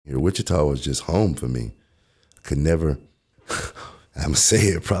here. Wichita was just home for me. Could never, I'm going to say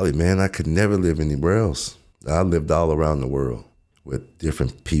it probably, man, I could never live anywhere else. I lived all around the world with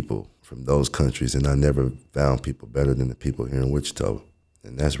different people from those countries, and I never found people better than the people here in Wichita,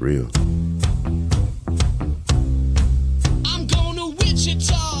 and that's real. I'm going to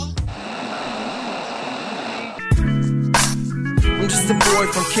Wichita. I'm just a boy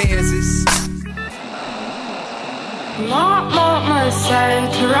from Kansas. Mama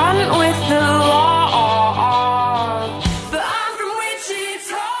said to run with the law, but I'm from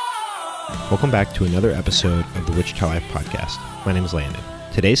Wichita. Welcome back to another episode of the Wichita Life Podcast. My name is Landon.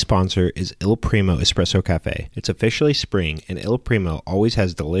 Today's sponsor is Il Primo Espresso Cafe. It's officially spring, and Il Primo always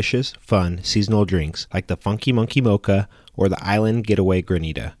has delicious, fun, seasonal drinks like the Funky Monkey Mocha or the Island Getaway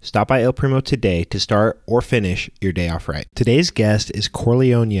Granita. Stop by Il Primo today to start or finish your day off right. Today's guest is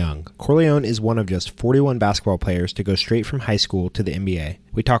Korleone Young. Korleone is one of just 41 basketball players to go straight from high school to the NBA.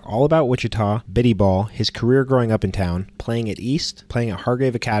 We talk all about Wichita, Biddy Ball, his career growing up in town, playing at East, playing at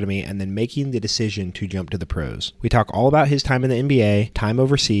Hargrave Academy, and then making the decision to jump to the pros. We talk all about his time in the NBA, time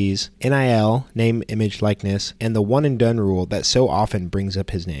overseas, NIL, name, image, likeness, and the one and done rule that so often brings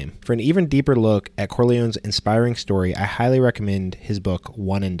up his name. For an even deeper look at Korleone's inspiring story, I highly recommend his book,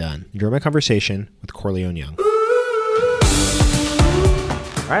 One and Done. Enjoy my conversation with Korleone Young.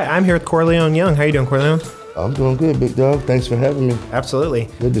 All right, I'm here with Korleone Young. How you doing, Korleone? I'm doing good, big dog. Thanks for having me. Absolutely.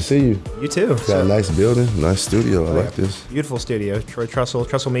 Good to see you. You too. Got a nice building, nice studio. I like this. Beautiful studio, Troy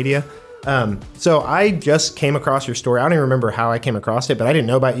Trussell Media. So I just came across your story. I don't even remember how I came across it, but I didn't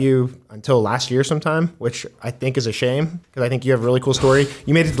know about you until last year sometime, which I think is a shame because I think you have a really cool story.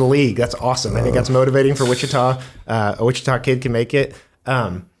 You made it to the league. That's awesome. I think that's motivating for Wichita. A Wichita kid can make it.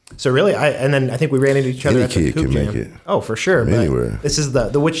 So really, and then I think we ran into each other Any at the kid hoop can jam. make it. Oh, for sure. From anywhere. This is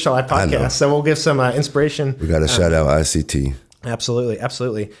the Wichita Life Podcast, so we'll give some inspiration. We got to shout out ICT.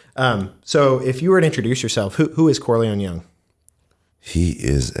 Absolutely. So if you were to introduce yourself, who is Korleone Young? He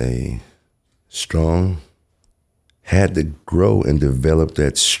is a strong, had to grow and develop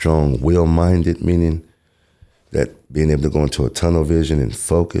that strong, will-minded, meaning that being able to go into a tunnel vision and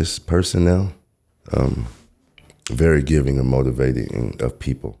focus personnel, very giving and motivating of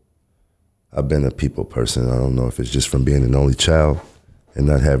people. I've been a people person. I don't know if it's just from being an only child and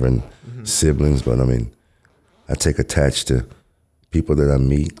not having siblings, but I mean, I take attached to people that I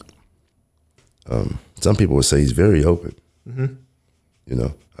meet. Some people would say he's very open, you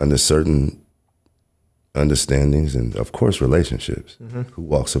know, under certain understandings and, of course, relationships. Who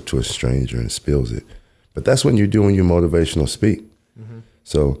walks up to a stranger and spills it? But that's when you're doing your motivational speak.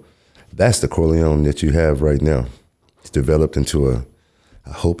 So that's the Korleone that you have right now. It's developed into a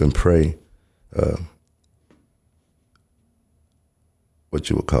hope and pray, what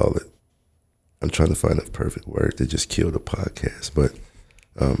you would call it. I'm trying to find a perfect word to just kill the podcast, but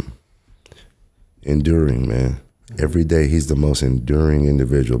enduring, man. Every day he's the most enduring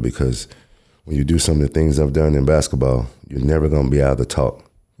individual because when you do some of the things I've done in basketball, you're never going to be out of the talk.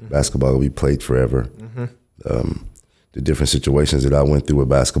 Basketball will be played forever. The different situations that I went through with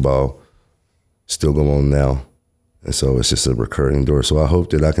basketball still go on now. And so it's just a recurring door. So I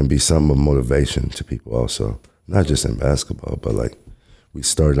hope that I can be some of motivation to people also, not just in basketball, but like we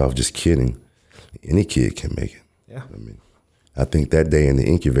started off just kidding. Any kid can make it. Yeah. I mean, I think that day in the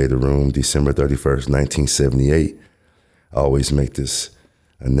incubator room, December 31st, 1978, I always make this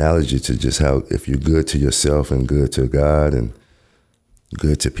analogy to just how if you're good to yourself and good to God and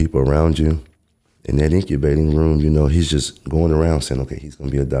good to people around you, in that incubating room, you know, he's just going around saying, okay, he's going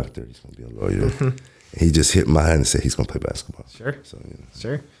to be a doctor, he's going to be a lawyer. He just hit my hand and said he's going to play basketball. Sure. So, you know.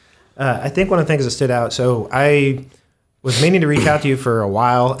 Sure. I think one of the things that stood out, so I was meaning to reach out to you for a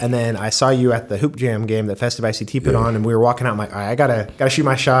while, and then I saw you at the Hoop Jam game that Festive ICT put on, and we were walking out. I'm like, all right, I gotta shoot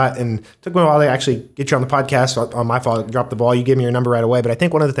my shot, and it took me a while to actually get you on the podcast. On my fault, I dropped the ball. You gave me your number right away, but I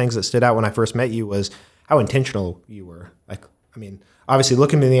think one of the things that stood out when I first met you was how intentional you were. Like, I mean, obviously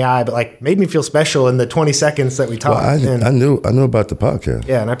looking me in the eye, but like made me feel special in the 20 seconds that we talked. Well, I knew about the podcast.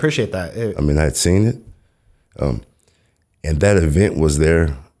 Yeah, and I appreciate that. I mean, I had seen it, and that event was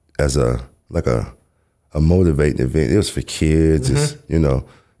there as a motivating event. It was for kids, it's, you know.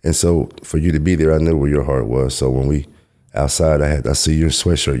 And so for you to be there, I knew where your heart was. So when we outside, I see your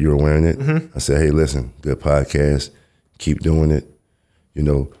sweatshirt, you were wearing it. I said, hey, listen, good podcast. Keep doing it. You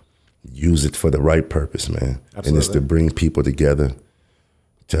know, use it for the right purpose, man. Absolutely. And it's to bring people together,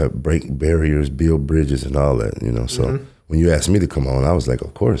 to break barriers, build bridges and all that, you know. So when you asked me to come on, I was like,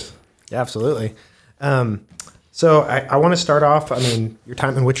 of course. Yeah, absolutely. So I want to start off, I mean, your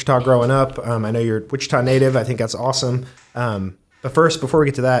time in Wichita growing up. I know you're a Wichita native. I think that's awesome. But first, before we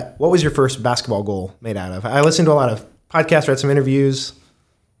get to that, what was your first basketball goal made out of? I listened to a lot of podcasts, read some interviews.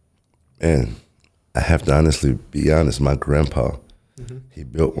 And I have to honestly be honest, my grandpa, he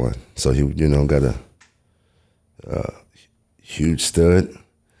built one. So he, got a huge stud,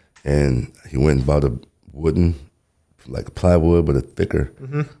 and he went and bought a wooden, like a plywood, but a thicker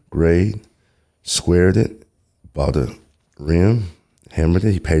grade, squared it, bought a rim, hammered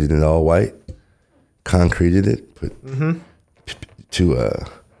it, he painted it all white, concreted it, put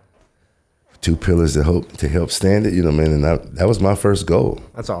two pillars to help stand it, man. And that was my first goal.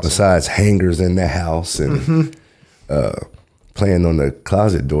 That's awesome. Besides hangers in the house and playing on the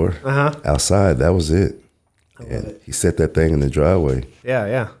closet door outside, that was it. And he set that thing in the driveway. Yeah,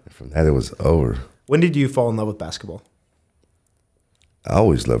 yeah. And from that, it was over. When did you fall in love with basketball? I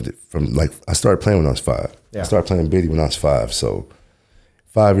always loved it. I started playing when I was 5. Yeah. I started playing biddy when I was 5. So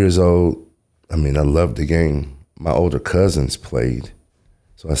 5 years old, I loved the game. My older cousins played,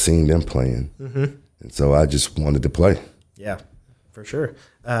 so I seen them playing. And so I just wanted to play. Yeah, for sure.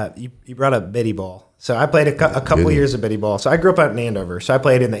 You brought up biddy ball. So I played a couple of years of biddy ball. So I grew up out in Andover. So I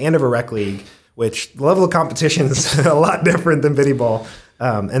played in the Andover Rec League, which the level of competition is a lot different than biddy ball.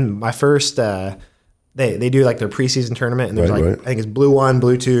 And my first, they do like their preseason tournament, and there's I think it's blue 1,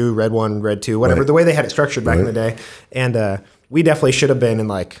 blue 2, red 1, red 2, whatever. The way they had it structured back in the day. And we definitely should have been in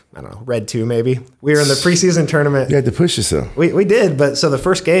red 2 maybe. We were in the preseason tournament. You had to push yourself. We did, but so the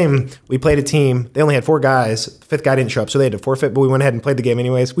first game we played a team. They only had 4 guys. The 5th guy didn't show up, so they had to forfeit. But we went ahead and played the game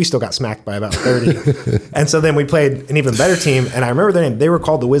anyways. We still got smacked by about 30. And so then we played an even better team, and I remember their name. They were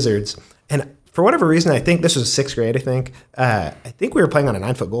called the Wizards. And for whatever reason, I think this was 6th grade. I think we were playing on a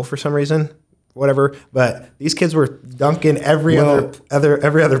 9-foot goal for some reason. Whatever, but these kids were dunking every other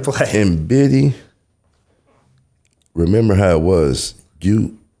play. In biddy, remember how it was?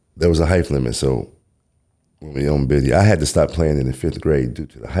 There was a height limit, so when we on biddy, I had to stop playing in the 5th grade due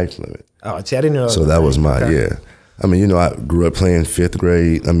to the height limit. Oh, see, I didn't know. So that was my I grew up playing 5th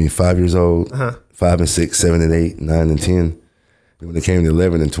grade. 5 years old, 5 and 6, 7 and 8, 9 and 10. And when it came to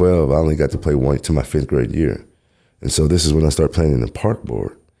 11 and 12, I only got to play one to my 5th grade year, and so this is when I started playing in the park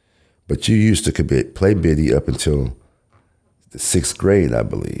board. But you used to play biddy up until the 6th grade, I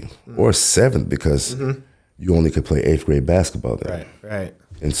believe, or 7th, because you only could play 8th grade basketball then. Right.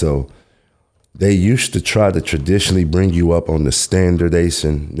 And so they used to try to traditionally bring you up on the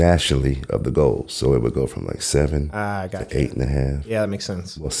standardization nationally of the goals. So it would go from 7 to 8.5. Yeah, that makes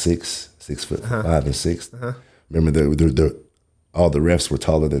sense. Well, 6 foot, 5 and 6. Remember, all the refs were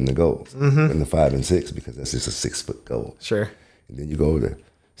taller than the goals, than the 5 and 6, because that's just a 6 foot goal. Sure. And then you go to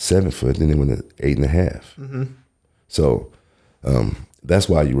 7 foot, then they went to 8.5. So that's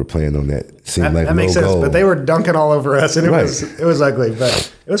why you were playing on that. That makes sense. Goal. But they were dunking all over us, and it was ugly.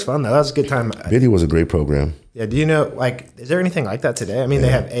 But it was fun though. That was a good time. Biddy was a great program. Yeah. Do you know is there anything like that today? They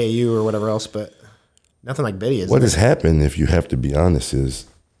have AAU or whatever else, but nothing like Biddy. What has happened, if you have to be honest, is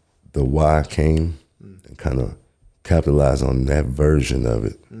the Y came and kind of capitalized on that version of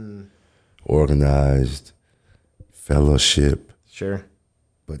it. Organized, fellowship. Sure.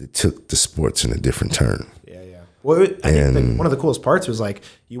 But it took the sports in a different turn. Yeah. Well, I think one of the coolest parts was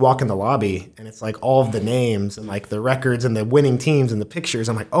you walk in the lobby and it's all of the names and the records and the winning teams and the pictures.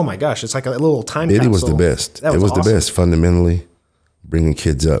 I'm like, oh my gosh, it's like a little time capsule. Biddy was the best. It was awesome. The best fundamentally, bringing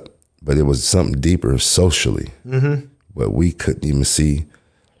kids up. But it was something deeper socially. But we couldn't even see.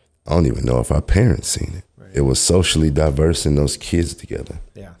 I don't even know if our parents seen it. Right. It was socially diverse in those kids together.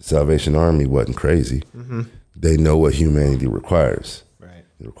 Yeah. The Salvation Army wasn't crazy. They know what humanity requires.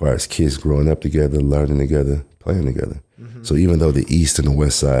 It requires kids growing up together, learning together, playing together. So even though the East and the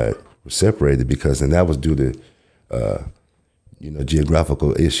West Side were separated, and that was due to,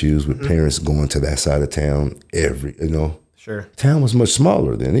 geographical issues with parents going to that side of town Sure. Town was much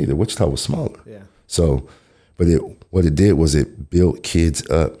smaller than either. Wichita was smaller. Yeah. So, but what it did was it built kids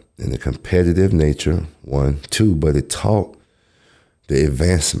up in a competitive nature, 1, 2, but it taught the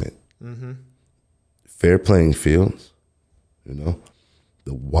advancement. Fair playing fields,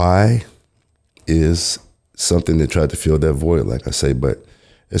 The why is something that tried to fill that void, like I say, but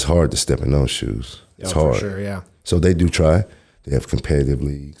it's hard to step in those shoes. It's hard. For sure, yeah. So they do try. They have competitive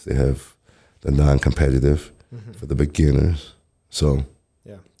leagues. They have the non-competitive for the beginners. So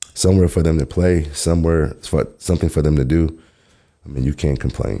somewhere for them to play, something for them to do. You can't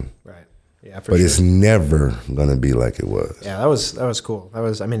complain. Right. Yeah, but it's never gonna be like it was. Yeah, that was cool. That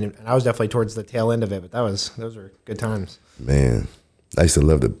was, I was definitely towards the tail end of it, but those were good times. Man, I used to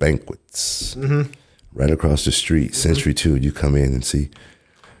love the banquets. Right across the street, Century 2, you come in and see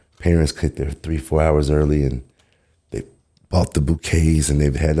parents get there 3-4 hours early, and they bought the bouquets, and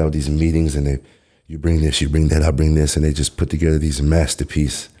they've had all these meetings, and you bring this, you bring that, I bring this, and they just put together these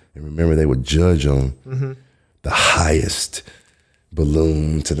masterpieces. And remember, they would judge on the highest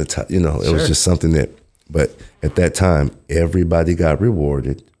balloon to the top. You know, it was just something that, but at that time, everybody got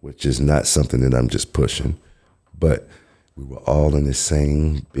rewarded, which is not something that I'm just pushing, but we were all in the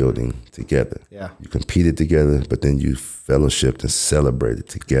same building together. Yeah. You competed together, but then you fellowshipped and celebrated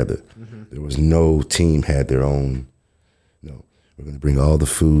together. There was no team had their own, we're going to bring all the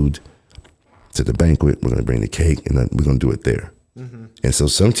food to the banquet, we're going to bring the cake, and we're going to do it there. And so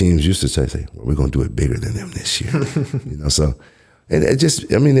some teams used to say, well, we're going to do it bigger than them this year. So, and it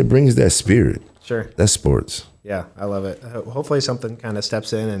just, it brings that spirit. Sure. That's sports. Yeah, I love it. Hopefully something kind of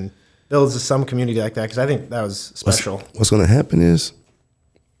steps in and builds some community like that, because I think that was special. What's going to happen is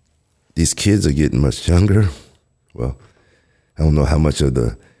these kids are getting much younger. Well, I don't know how much of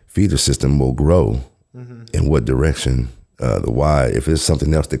the feeder system will grow, in what direction, the why. If there's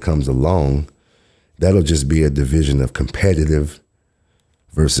something else that comes along, that'll just be a division of competitive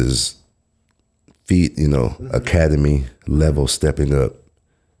versus academy level stepping up,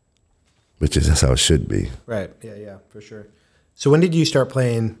 that's how it should be. Right. Yeah, for sure. So when did you start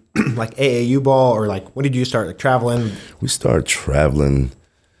playing like AAU ball, or like when did you start like traveling? We started traveling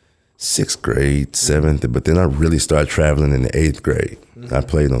 6th grade, 7th, but then I really started traveling in the 8th grade. I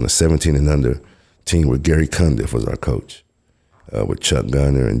played on the 17 and under team where Gary Cundiff was our coach, with Chuck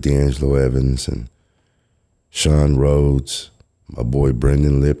Gunner and D'Angelo Evans and Sean Rhodes, my boy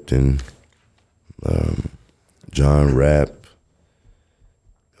Brendan Lipton, John Rapp.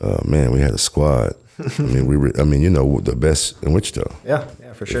 Man, we had a squad. We were, the best in Wichita. Yeah,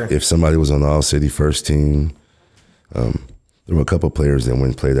 for sure. If somebody was on the all-city first team, there were a couple of players that went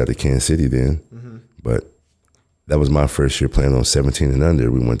and played out of Kansas City then, but that was my first year playing on 17 and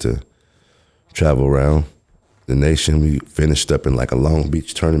under. We went to travel around the nation. We finished up in like a Long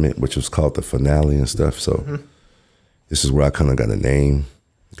Beach tournament, which was called the finale and stuff. So this is where I kind of got a name,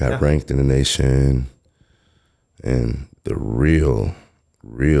 got ranked in the nation, and the real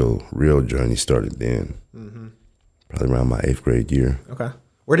journey started then. Probably around my 8th grade year. Okay.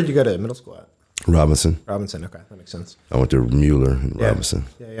 Where did you go to middle school at? Robinson. Okay, that makes sense. I went to Mueller and Robinson.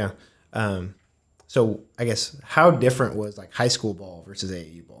 Yeah. So I guess how different was like high school ball versus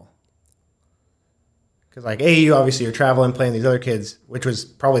AAU ball? Because like AAU, obviously you're traveling, playing these other kids, which was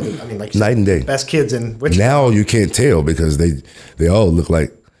probably night and day. Best kids in Wichita. Now you can't tell because they all look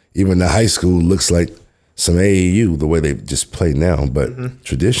like, even the high school looks like some AAU the way they just play now. But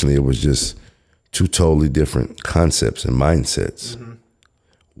traditionally it was just two totally different concepts and mindsets.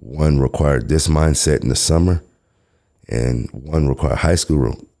 One required this mindset in the summer, and one required high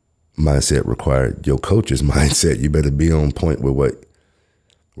school mindset required your coach's mindset. You better be on point with what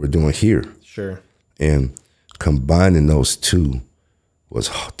we're doing here. Sure. And combining those two was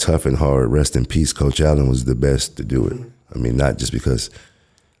tough and hard. Rest in peace, Coach Allen was the best to do it. Not just because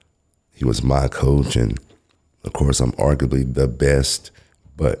he was my coach, and of course I'm arguably the best,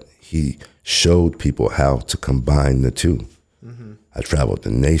 but he showed people how to combine the two. I traveled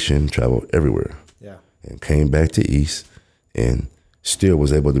the nation, traveled everywhere, and came back to East, and still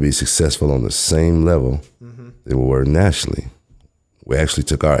was able to be successful on the same level that we were nationally. We actually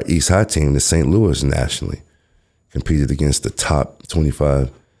took our East High team to St. Louis nationally, competed against the top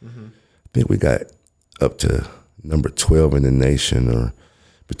 25. I think we got up to number 12 in the nation, or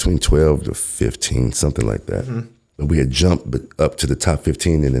between 12 to 15, something like that. But we had jumped up to the top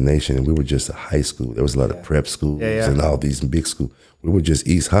 15 in the nation, and we were just a high school. There was a lot of prep schools and all these big schools. We were just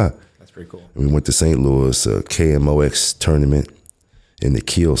East High. That's pretty cool. And we went to St. Louis, a KMOX tournament in the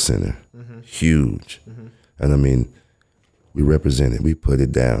Kiel Center. Huge. And we represented, we put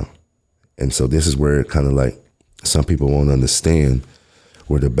it down. And so this is where it kind of like, some people won't understand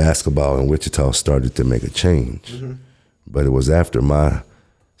where the basketball in Wichita started to make a change. But it was after my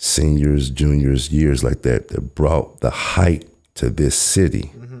seniors, juniors, years like that brought the hype to this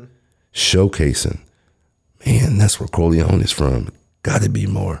city, showcasing, man, that's where Korleone is from. Got to be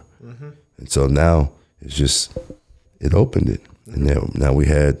more. And so now it's just, it opened it. And now we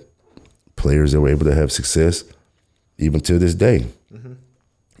had players that were able to have success even to this day.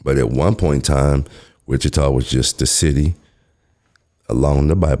 But at one point in time, Wichita was just the city along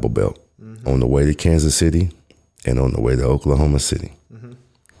the Bible Belt, on the way to Kansas City and on the way to Oklahoma City.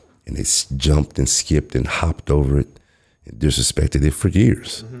 And they jumped and skipped and hopped over it and disrespected it for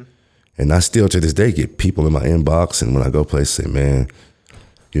years. And I still to this day get people in my inbox, and when I go places, say, man,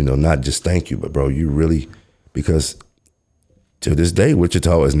 not just thank you, but bro, you really, because to this day,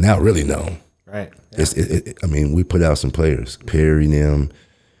 Wichita is now really known. Right. Yeah. We put out some players, Perry and them,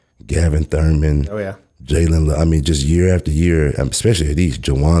 Gavin Thurman, Jalen, just year after year, especially at East,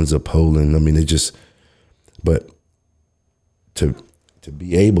 Jawanza Poland. But to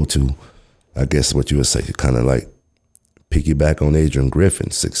be able to, I guess what you would say, kind of like piggyback on Adrian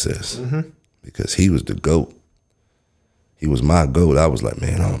Griffin's success because he was the GOAT. He was my GOAT. I was like,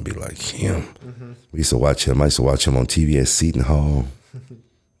 man, I want to be like him. We used to watch him. I used to watch him on TV at Seton Hall.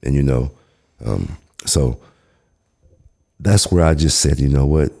 And, you know, so that's where I just said, you know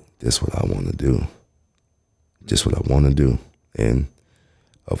what? That's what I want to do. Just what I want to do. And,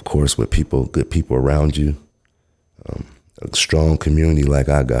 of course, with people, good people around you, a strong community like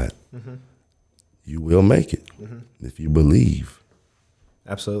I got, you will make it if you believe.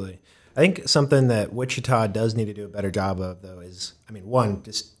 Absolutely. I think something that Wichita does need to do a better job of, though, is, I mean, one,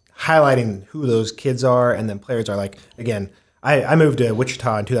 just highlighting who those kids are, and then players are. Like, again, I moved to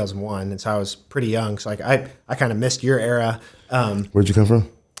Wichita in 2001, and so I was pretty young. So, like, I kind of missed your era. Where'd you come from?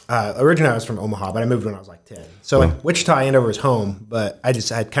 Originally, I was from Omaha, but I moved when I was like 10. So, like, Wichita, Andover is home, but I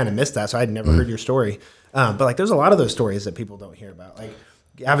had kind of missed that, so I'd never heard your story. But, like, there's a lot of those stories that people don't hear about. Like,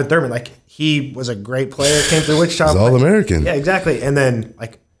 Gavin Thurman, like, he was a great player, came through Wichita. He's All-American. Yeah, exactly. And then,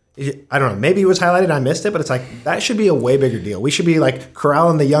 like, I don't know, maybe it was highlighted and I missed it, but it's like, that should be a way bigger deal. We should be, like,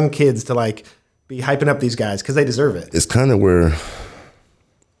 corralling the young kids to, like, be hyping up these guys because they deserve it. It's kind of where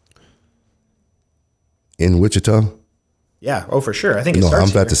in Wichita. Yeah. Oh, for sure. I think it No, starts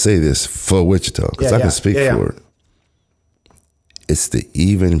I'm about here. to say this for Wichita because I can speak for it. It's the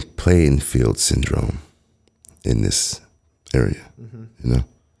even playing field syndrome in this area. You know,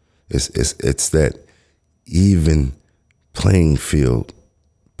 it's that even playing field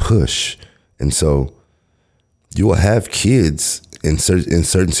push, and so you will have kids in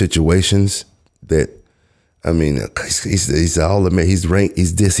certain situations that, I mean, he's all he's ranked,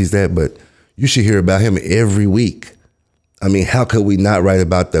 he's this, he's that, but you should hear about him every week. I mean, how could we not write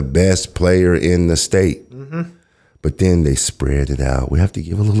about the best player in the state? But then they spread it out. We have to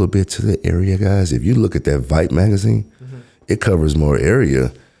give a little bit to the area, guys. If you look at that Vite magazine, it covers more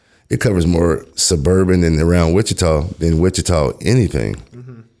area. It covers more suburban and around Wichita than Wichita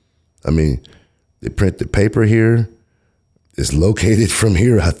anything. I mean, they print the paper here. It's located from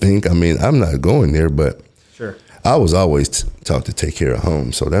here, I think. I mean, I'm not going there, but Sure. I was always taught to take care of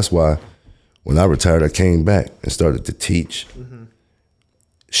home. So that's why when I retired, I came back and started to teach,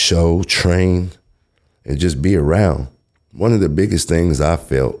 show, train, and just be around. One of the biggest things I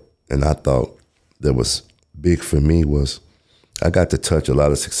felt and I thought that was big for me was I got to touch a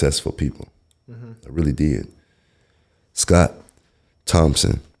lot of successful people. I really did. Scott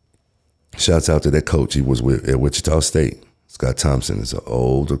Thompson, shouts out to that coach he was with at Wichita State. Scott Thompson is an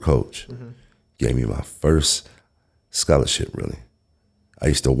older coach. Gave me my first scholarship, really. I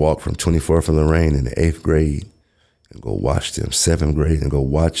used to walk from 24th and Lorraine in the 8th grade and go watch them, 7th grade, and go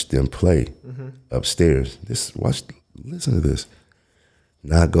watch them play upstairs. Listen to this.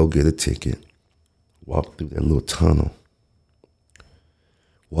 Now go get a ticket, walk through that little tunnel,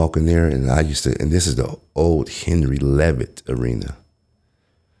 walk in there, and and this is the old Henry Levitt Arena.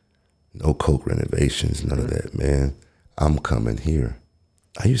 No Coke renovations, none of that, man. I'm coming here.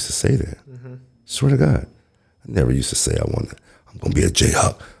 I used to say that. Swear to God. I never used to say I'm going to be a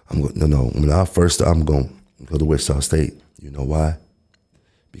Jayhawk. No. When I first started, I'm going to go to Wichita State. You know why?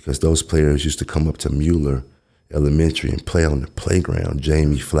 Because those players used to come up to Mueller Elementary and play on the playground.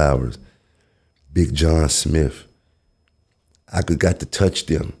 Jamie Flowers, Big John Smith. I got to touch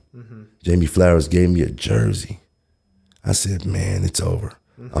them. Jamie Flowers gave me a jersey. I said, man, it's over.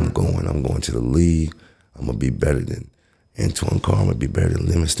 I'm going to the league. I'm going to be better than Antoine Carr. I'm going to be better than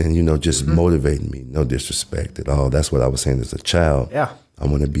Livingston. You know, just motivating me. No disrespect at all. That's what I was saying as a child. Yeah. I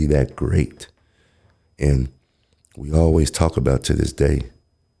want to be that great. And we always talk about to this day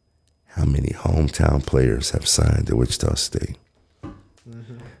how many hometown players have signed at Wichita State.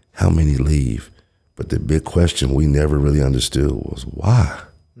 How many leave? But the big question we never really understood was why?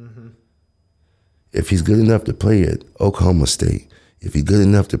 If he's good enough to play at Oklahoma State, if he's good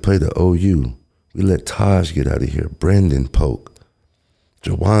enough to play the OU, we let Taj get out of here, Brendan Polk,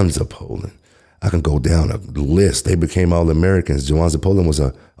 Jawanza Poland. I can go down a list. They became All-Americans. Jawanza Poland was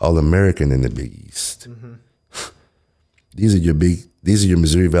an All-American in the Big East. These are your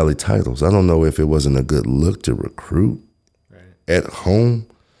Missouri Valley titles. I don't know if it wasn't a good look to recruit at home.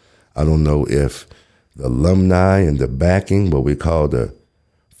 I don't know if the alumni and the backing, what we call the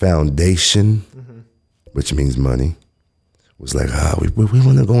foundation, which means money, was like, we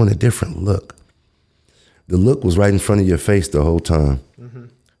want to go in a different look. The look was right in front of your face the whole time.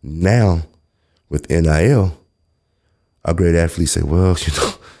 Now, with NIL, our great athletes say, well, you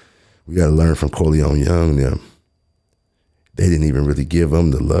know, we got to learn from Korleone Young and them. They didn't even really give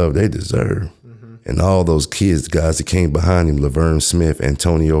them the love they deserve. And all those kids, guys that came behind him, Laverne Smith,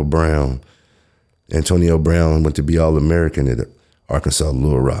 Antonio Brown. Antonio Brown went to be All-American at Arkansas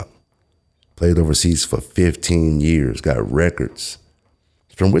Little Rock. played overseas for 15 years, got records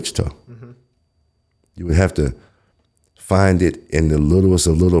from Wichita. Mm-hmm. You would have to find it in the littlest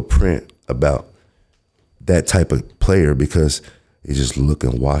of little print about that type of player because you just look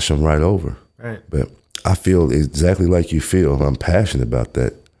and wash them right over. Right. But I feel exactly like you feel. I'm passionate about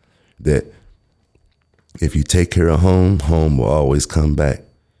that. That if you take care of home, home will always come back.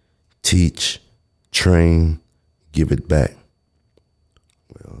 Teach, train, give it back.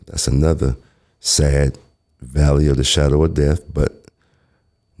 Well, that's another sad valley of the shadow of death, but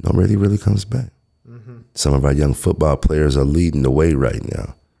nobody really comes back. Mm-hmm. Some of our young football players are leading the way right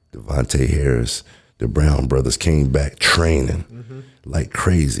now. Devontae Harris, the Brown brothers came back training like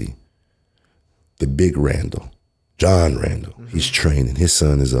crazy. The big Randall, John Randall, he's training. His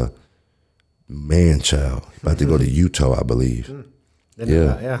son is a man-child, about to go to Utah, I believe.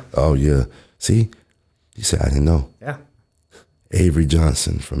 Yeah. Oh, yeah. See? You said, I didn't know. Yeah. Avery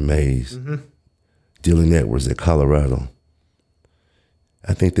Johnson from Mays. Dylan Edwards at Colorado.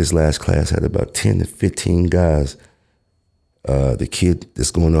 I think this last class had about 10 to 15 guys. The kid that's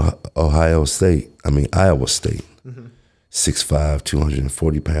going to Iowa State. 6'5",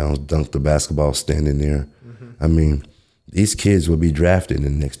 240 pounds, dunked the basketball standing there. I mean, these kids will be drafted in the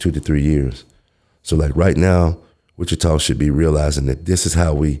next 2 to 3 years. So like right now, Wichita should be realizing that this is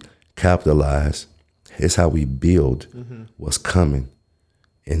how we capitalize. It's how we build what's coming.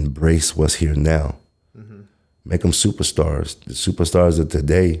 Embrace what's here now. Make them superstars. The superstars of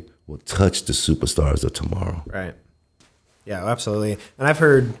today will touch the superstars of tomorrow. Right. Yeah, absolutely. And I've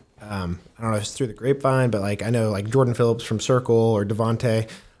heard, I don't know if it's through the grapevine, but like I know like Jordan Phillips from Circle or Devontae,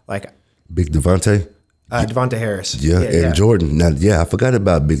 like Big Devontae? Devontae Harris. Yeah, Jordan. Now, I forgot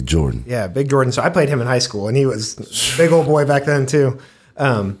about Big Jordan. Yeah, Big Jordan. So I played him in high school, and he was a big old boy back then too.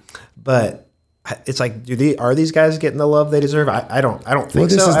 But it's like, are these guys getting the love they deserve? I don't think so. Well,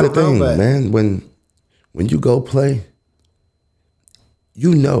 this is the thing, know, man. When you go play,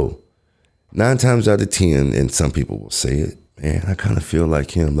 9 times out of 10, and some people will say it, man, I kind of feel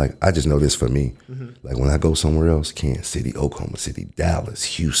like him. Like, I just know this for me. Like, when I go somewhere else, Kansas City, Oklahoma City, Dallas,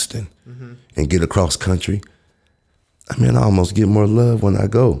 Houston, and get across country, I almost get more love when I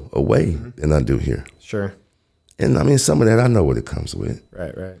go away than I do here. Sure. And, some of that I know what it comes with.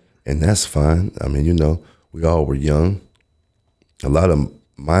 Right. And that's fine. We all were young. A lot of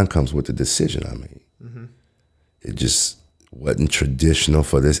mine comes with the decision I made. It just wasn't traditional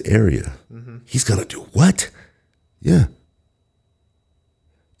for this area. He's going to do what? Yeah.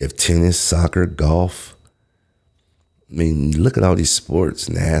 If tennis, soccer, golf, look at all these sports,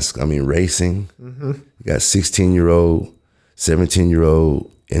 NASCAR, racing. You got 16-year-old,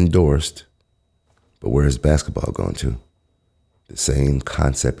 17-year-old endorsed, but where's basketball going to? The same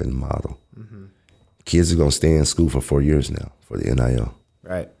concept and model. Kids are going to stay in school for 4 years now for the NIL.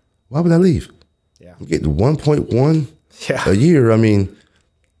 Right. Why would I leave? Yeah. I'm getting 1.1 a year.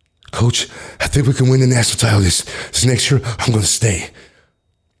 Coach, I think we can win the national title this next year. I'm going to stay.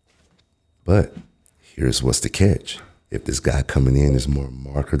 But here's what's the catch. If this guy coming in is more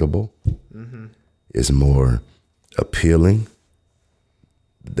marketable, is more appealing,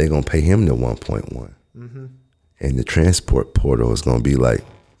 they're going to pay him the 1.1. And the transport portal is going to be like,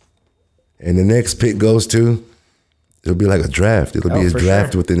 and the next pick goes to, it'll be like a draft. It'll be a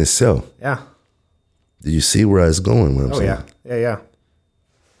draft within itself. Yeah. Do you see where I was going? What I'm saying? Yeah.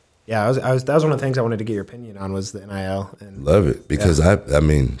 Yeah, that was one of the things I wanted to get your opinion on was the NIL. And love it because I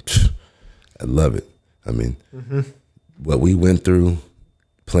love it. What we went through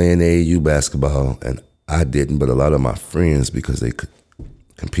playing AAU basketball, and I didn't, but a lot of my friends, because they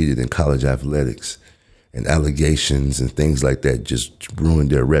competed in college athletics, and allegations and things like that just ruined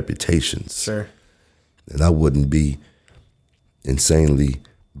their reputations. Sure. And I wouldn't be insanely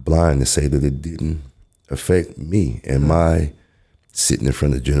blind to say that it didn't affect me and my sitting in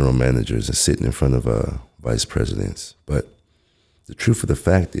front of general managers and sitting in front of vice presidents. But the truth of the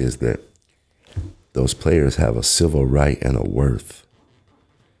fact is that those players have a civil right and a worth.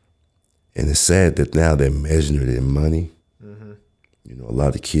 And it's sad that now they're measuring it in money. A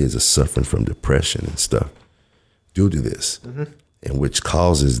lot of kids are suffering from depression and stuff due to this, and which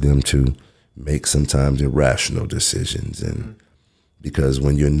causes them to make sometimes irrational decisions. And because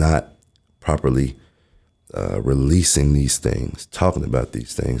when you're not properly releasing these things, talking about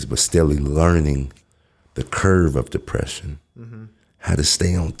these things, but steadily learning the curve of depression, how to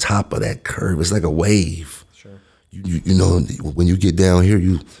stay on top of that curve. It's like a wave. Sure. When you get down here,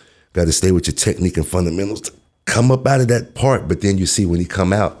 you got to stay with your technique and fundamentals to come up out of that part. But then you see when he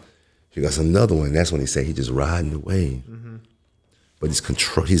come out, he got another one. That's when he say he just riding the wave. But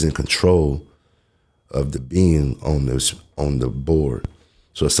he's in control of the being on the board.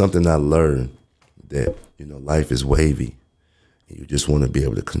 So it's something I learned that, life is wavy. You just want to be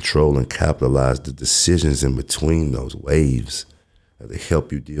able to control and capitalize the decisions in between those waves that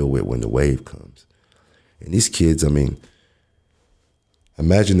help you deal with when the wave comes. And these kids, imagine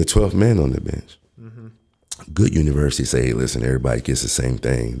the 12th man on the bench. Mm-hmm. Good university say, hey, listen, everybody gets the same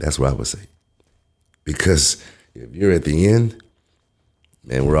thing. That's what I would say. Because if you're at the end,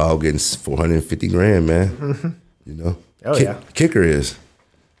 man, we're all getting $450,000, man. Mm-hmm. Oh, yeah. Kicker is.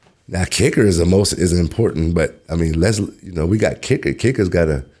 Now, kicker is important, but we got kicker. Kicker's got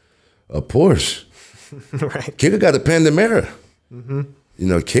a Porsche. Right. Kicker got a Panamera.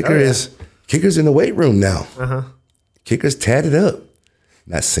 Mm-hmm. Kicker's in the weight room now. Uh-huh. Kicker's tatted up.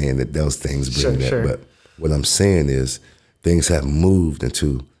 Not saying that those things bring that, but what I'm saying is things have moved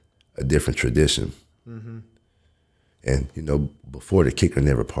into a different tradition. Mm-hmm. And, before the kicker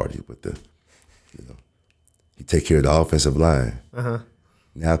never partied with he take care of the offensive line. Uh-huh.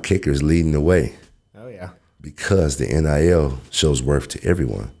 Now kicker's leading the way. Oh, yeah. Because the NIL shows worth to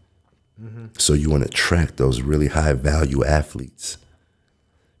everyone. Mm-hmm. So you want to attract those really high-value athletes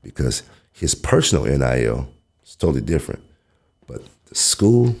because his personal NIL is totally different. But the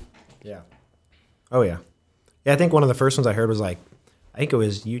school... Yeah. Oh, yeah. Yeah, I think one of the first ones I heard was I think it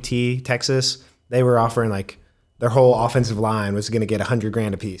was UT, Texas. They were offering their whole offensive line was going to get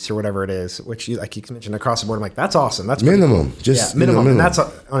 $100,000 a piece or whatever it is, which you mentioned across the board. I'm like, that's awesome. That's minimum. Cool. Just minimum. minimum. And that's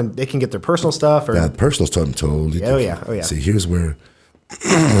on, they can get their personal stuff or personal stuff. I'm told. Oh yeah. See, here's where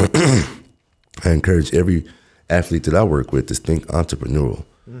I encourage every athlete that I work with to think entrepreneurial.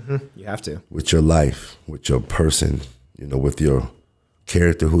 Mm-hmm. You have to with your life, with your person, with your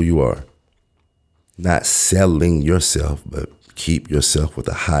character, who you are. Not selling yourself, but keep yourself with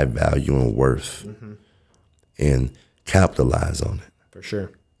a high value and worth. Mm-hmm. And capitalize on it. For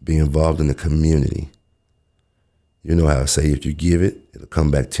sure. Be involved in the community. You know how I say, if you give it, it'll come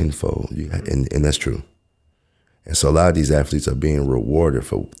back tenfold. And that's true. And so a lot of these athletes are being rewarded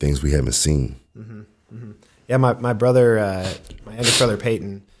for things we haven't seen. Mm-hmm. Mm-hmm. Yeah, my brother, my youngest brother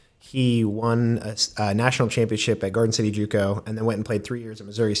Peyton, he won a national championship at Garden City JUCO and then went and played 3 years at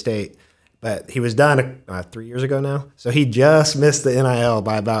Missouri State. But he was done 3 years ago now. So he just missed the NIL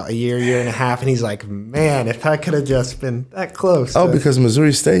by about a year and a half. And he's like, man, if I could have just been that close. Oh, because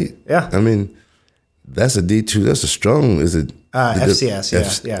Missouri State. Yeah. That's a D2. That's a strong, is it?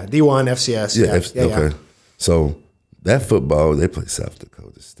 FCS, yeah. D1, FCS. Yeah. Okay. So that football, they play South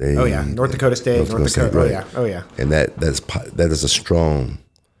Dakota State. Oh, yeah. North Dakota State. North Dakota. Right. Oh, yeah. And that is a strong.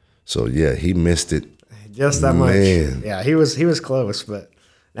 So, yeah, he missed it. Just that much. Yeah, he was close, but.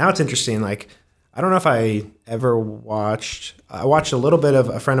 Now it's interesting. I don't know if I ever watched. I watched a little bit of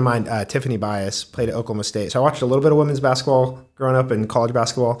a friend of mine, Tiffany Bias, played at Oklahoma State. So I watched a little bit of women's basketball growing up and college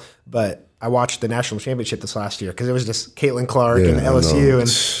basketball. But I watched the national championship this last year because it was just Caitlin Clark and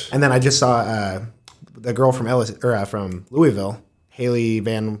LSU, and then I just saw the girl from from Louisville, Haley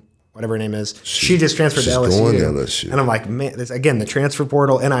Van, whatever her name is. She just transferred to LSU. Going to LSU. And I'm like, man, again, the transfer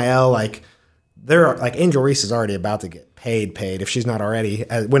portal, NIL, Angel Reese is already about to get paid if she's not already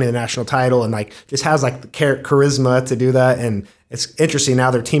winning the national title and just has the charisma to do that. And it's interesting now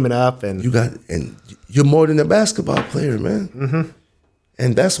they're teaming up and you're more than a basketball player, man. Mm-hmm.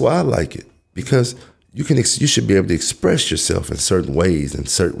 And that's why I like it because you should be able to express yourself in certain ways and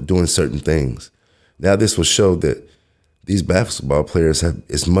doing certain things. Now this will show that these basketball players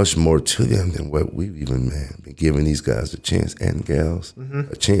it's much more to them than what we've even been giving these guys a chance and gals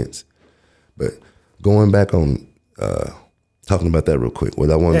a chance. But going back on talking about that real quick,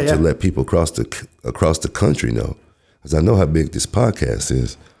 what I wanted to let people across the country know, because I know how big this podcast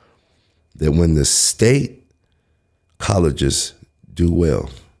is, that when the state colleges do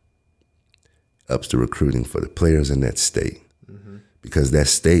well, ups the recruiting for the players in that state. Mm-hmm. Because that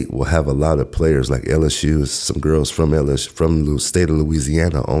state will have a lot of players like LSU, some girls from the state of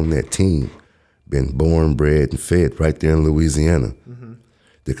Louisiana on that team, been born, bred, and fed right there in Louisiana. Mm-hmm.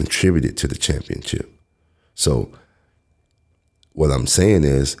 That contributed to the championship. So what I'm saying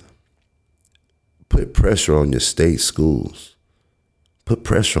is put pressure on your state schools. Put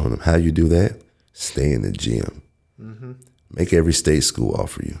pressure on them. How you do that? Stay in the gym. Mm-hmm. Make every state school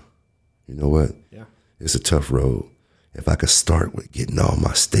offer you. You know what? Yeah. It's a tough road. If I could start with getting all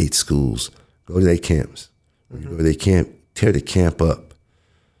my state schools, go to their camps. When you go to their camp, tear the camp up.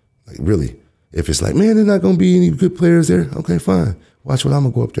 Really. If it's man, there's not going to be any good players there, okay, fine. Watch what I'm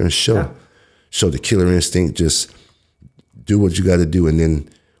going to go up there and show. Yeah. Show the killer instinct, just do what you got to do. And then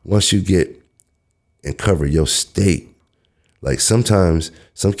once you get and cover your state, sometimes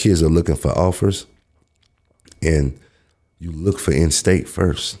some kids are looking for offers and you look for in-state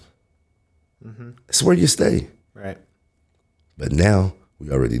first. Mm-hmm. That's where you stay. Right. But now we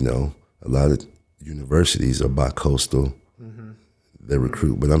already know a lot of universities are bi-coastal. They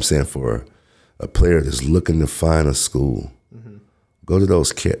recruit, but I'm saying for a player that's looking to find a school, go to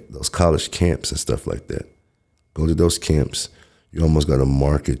those college camps and stuff like that. Go to those camps. You almost got to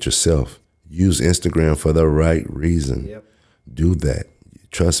market yourself. Use Instagram for the right reason. Yep. Do that.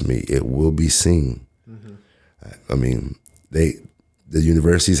 Trust me, it will be seen. I mean, the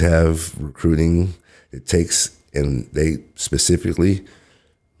universities have recruiting. It takes, and they specifically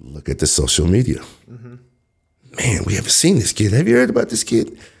look at the social media. Man, we haven't seen this kid. Have you heard about this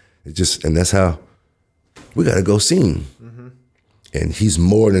kid? And that's how we got to go see him. And he's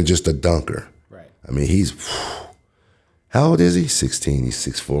more than just a dunker. Right. I mean, how old is he? 16. He's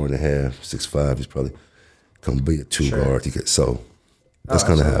 6'4.5", 6'5". He's probably going to be a two guard. So that's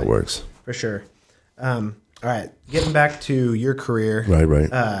kind of how it works. For sure. All right. Getting back to your career.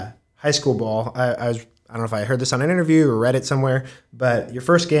 Right. High school ball. I don't know if I heard this on an interview or read it somewhere, but your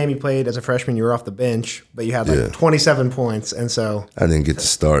first game you played as a freshman, you were off the bench, but you had 27 points. And so I didn't get to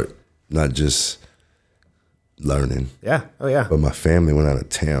start, not just learning. Yeah. Oh, yeah. But my family went out of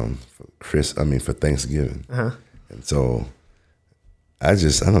town for Thanksgiving. And so I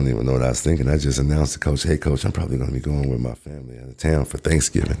don't even know what I was thinking. I just announced to coach, hey, coach, I'm probably going to be going with my family out of town for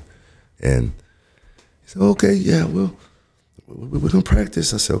Thanksgiving. And he said, okay, yeah, we're going to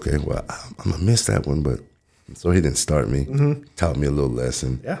practice. I said, okay, well, I'm going to miss that one. But so he didn't start me, taught me a little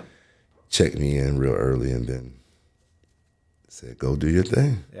lesson, checked me in real early, and then said, go do your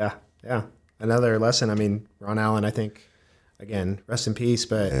thing. Yeah. Another lesson. I mean, Ron Allen, I think, again, rest in peace,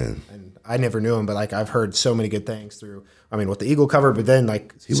 but and I never knew him, but like I've heard so many good things through, what the Eagle covered, but then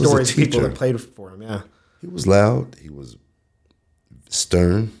like stories of people that played for him. Yeah. He was loud. He was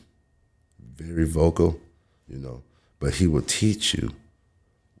stern, very vocal, but he would teach you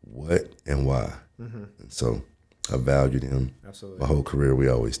what and why. And so I valued him. Absolutely. My whole career, we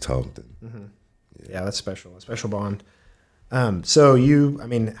always talked. Yeah, that's special. A special bond. So you,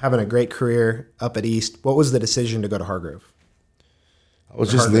 having a great career up at East, what was the decision to go to Hargrove? I was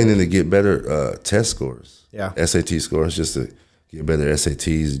just leaning to get better test scores. Yeah. SAT scores, just to get better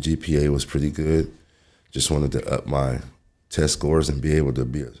SATs. The GPA was pretty good. Just wanted to up my test scores and be able to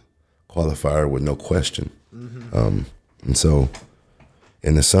be a qualifier with no question. And so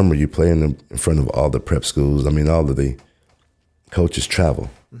in the summer, you play in front of all the prep schools. All of the coaches travel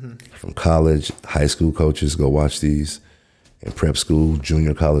from college, high school coaches go watch these, and prep school,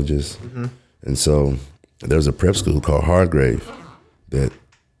 junior colleges. And so there's a prep school called Hargrave that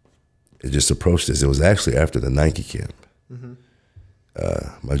it just approached us. It was actually after the Nike camp.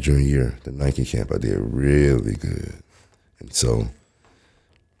 My junior year, the Nike camp, I did really good. And so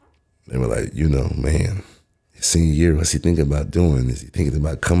they were like, man, his senior year, what's he thinking about doing? Is he thinking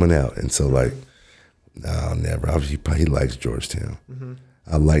about coming out? And so no, never. He likes Georgetown.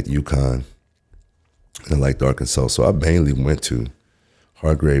 I liked UConn. And I liked Arkansas. So I mainly went to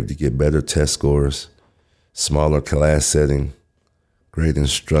Hargrave to get better test scores, smaller class setting, great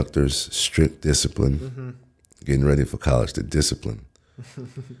instructors, strict discipline, getting ready for college. The discipline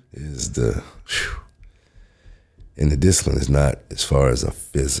is and the discipline is not as far as a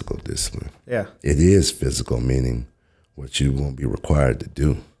physical discipline. Yeah. It is physical, meaning what you won't be required to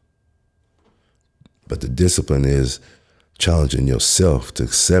do. But the discipline is challenging yourself to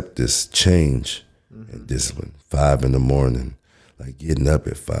accept this change and discipline. 5 in, like getting up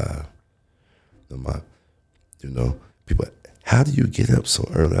at 5. People, how do you get up so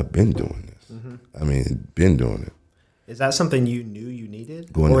early? I've been doing this. Been doing it. Is that something you knew you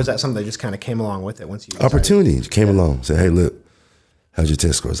needed? Or is that something that just kind of came along with it once you decided? Opportunity came along. Said, hey, look, how's your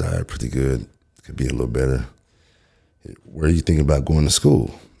test scores? All right, pretty good. Could be a little better. Where are you thinking about going to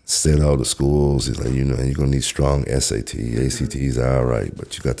school? Said all the schools. He's like, you're going to need strong SAT. ACTs are all right,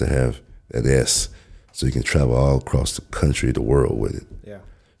 but you got to have that S so you can travel all across the country, the world with it. Yeah.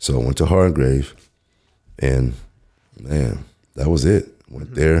 So I went to Hargrave, and, man, that was it.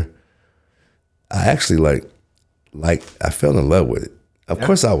 Went there. I actually, I fell in love with it. Of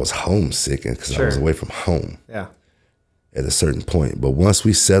course, I was homesick because I was away from home at a certain point. But once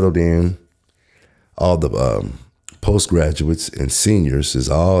we settled in, all the postgraduates and seniors is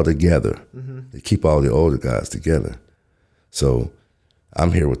all together. They keep all the older guys together. So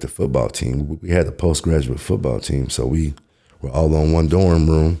I'm here with the football team. We had a postgraduate football team, so we were all on one dorm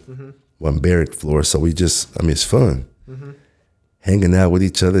room, one barrack floor. So we just, it's fun. Hanging out with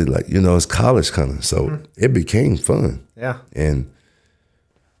each other, it's college kind of. So it became fun. Yeah. And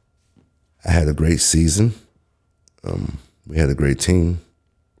I had a great season. We had a great team.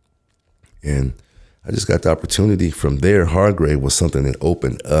 And I just got the opportunity from there. Hargrave was something that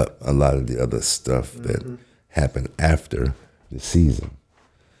opened up a lot of the other stuff that happened after the season.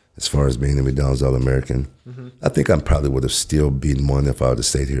 as far as being a McDonald's All-American. I think I probably would have still been one if I would have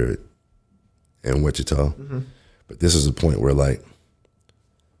stayed here in Wichita. But this is a point where, like,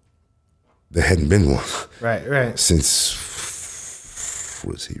 there hadn't been one. Right. Since,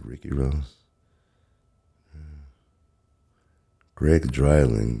 was he Ricky Rose? Greg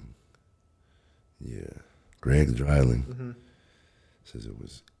Dreiling. Yeah, Greg Dreiling. Says it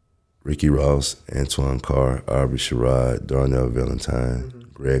was Ricky Ross, Antoine Carr, Aubrey Sherrod, Darnell Valentine,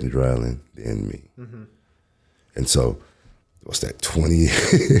 Greg Dreiling, then me. And so, what's that, 20,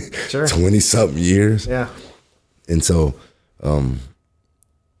 Sure. 20-something years? Yeah. And so,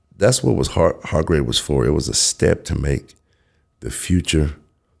 that's what was Hargrave was for. It was a step to make the future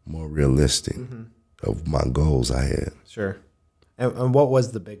more realistic of my goals I had. Sure. And what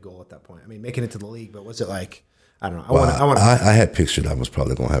was the big goal at that point? I mean, making it to the league, but was it like, I don't know. I had pictured I was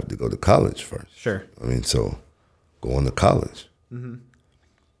probably going to have to go to college first. Sure. I mean, so going to college.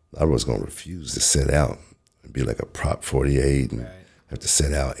 I was going to refuse to sit out and be like a prop 48 and have to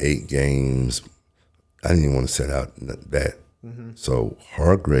sit out 8 games. I didn't even want to sit out that. So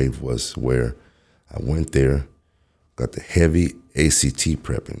Hargrave was where I went there, got the heavy ACT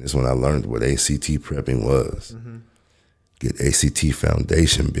prepping. This is when I learned what ACT prepping was. Get ACT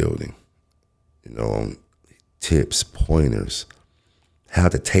foundation building, you know, on tips, pointers, how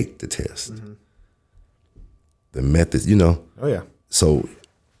to take the test, the methods, you know. Oh, yeah. So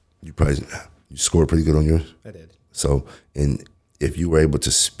you scored pretty good on yours? I did. So, and if you were able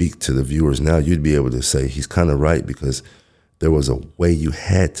to speak to the viewers now, you'd be able to say he's kind of right because there was a way you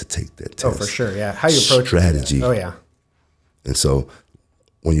had to take that test. Oh, for sure, yeah. How you approach strategy. it. Oh, yeah. And so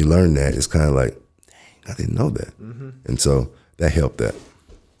when you learn that, it's kind of like, dang, I didn't know that. And so that helped that.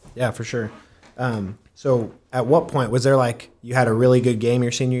 Yeah, for sure. So at what point was there like you had a really good game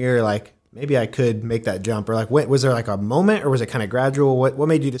your senior year, like maybe I could make that jump, or like was there like a moment, or was it kind of gradual? What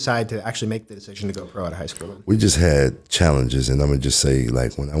made you decide to actually make the decision to go pro out of high school? We just had challenges, and I'm gonna just say,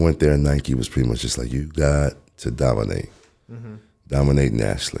 like, when I went there, Nike was pretty much just like, you got to dominate, dominate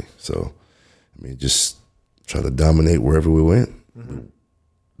nationally. So, I mean, just try to dominate wherever we went.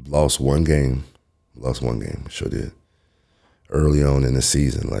 Lost one game, sure did. Early on in the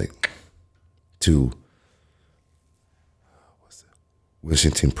season, like to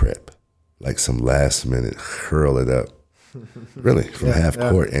Washington Prep, like some last minute hurl it up, really from half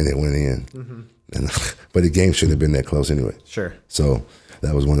court, and it went in. And, but the game shouldn't have been that close anyway. Sure. So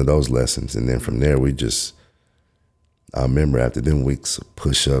that was one of those lessons, and then from there I remember after them weeks of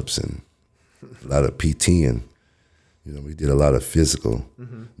push-ups and a lot of PT, and you know, we did a lot of physical.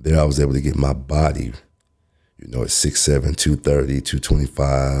 There I was able to get my body, you know, at 6'7", 230,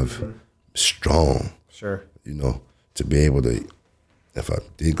 225, strong. Sure. You know, to be able to, if I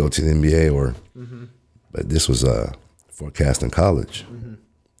did go to the NBA or, but this was forecasting college,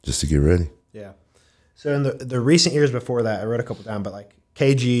 just to get ready. Yeah. So in the recent years before that, I wrote a couple down, but like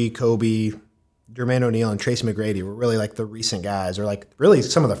KG, Kobe, Jermaine O'Neal, and Tracy McGrady were really like the recent guys, or like really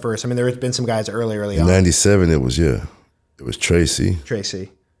some of the first. I mean, there has been some guys early in on. 97, it was Tracy.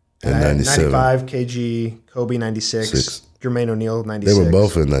 And in 97. 95, KG, Kobe 96, Jermaine O'Neal 96. They were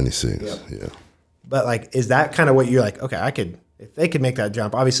both in 96, yeah. But like, is that kind of what you're like, okay, if they could make that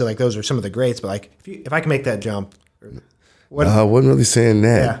jump, obviously like those are some of the greats, but like if I can make that jump. I wasn't really saying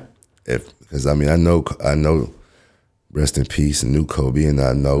that. Yeah. Because I mean, I know, rest in peace, and knew Kobe, and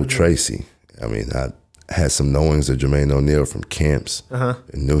I know Tracy. I mean, I had some knowings of Jermaine O'Neal from camps,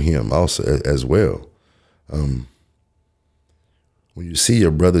 and knew him also as well. When you see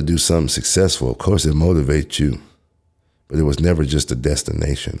your brother do something successful, of course it motivates you, but it was never just a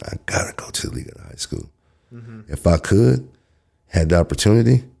destination. I gotta go to the league at high school. If I could, had the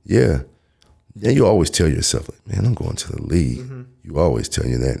opportunity, yeah. Then you always tell yourself, like, man, I'm going to the league. You always tell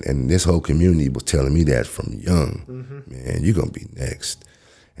you that. And this whole community was telling me that from young. Man, you're going to be next.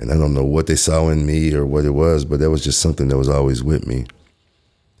 And I don't know what they saw in me or what it was, but that was just something that was always with me.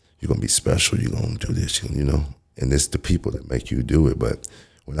 You're going to be special. You're going to do this, you know. And it's the people that make you do it. But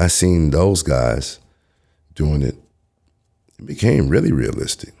when I seen those guys doing it, it became really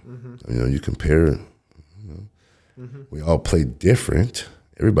realistic. You know, you compare it. We all play different.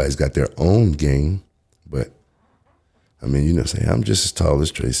 Everybody's got their own game, but I mean, you know, say I'm just as tall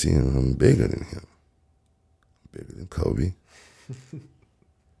as Tracy, and I'm bigger than him, bigger than Kobe.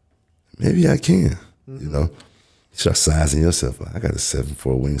 Maybe I can, you know. You start sizing yourself up. I got a 7'4"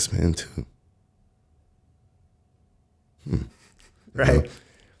 wingspan too. Right. You know?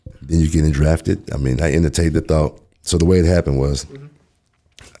 Then you're getting drafted. I mean, I entertained the thought. So the way it happened was,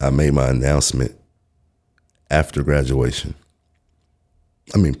 I made my announcement after graduation.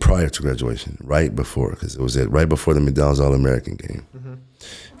 prior to graduation, right before, because it was right before the McDonald's All-American game.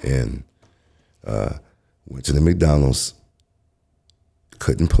 And went to the McDonald's,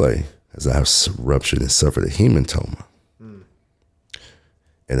 couldn't play as I ruptured and suffered a hematoma.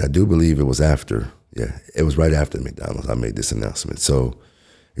 And I do believe it was it was right after McDonald's I made this announcement. So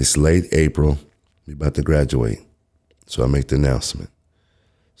it's late April, we about to graduate. So I make the announcement.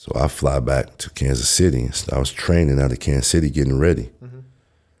 So I fly back to Kansas City. I was training out of Kansas City, getting ready.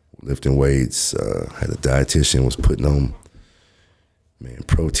 Lifting weights, had a dietitian, was putting on,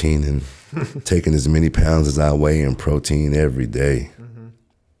 protein and taking as many pounds as I weigh in protein every day.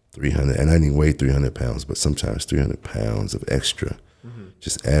 300, and I didn't weigh 300 pounds, but sometimes 300 pounds of extra.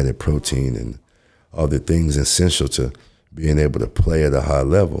 Just added protein and all the things essential to being able to play at a high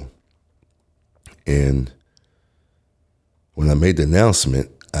level. And when I made the announcement,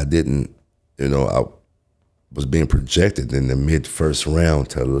 I didn't, I was being projected in the mid-first round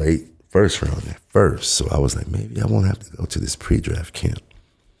to late first round at first. So I was like, maybe I won't have to go to this pre-draft camp.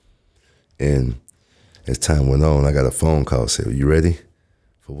 And as time went on, I got a phone call, said, "Are you ready?"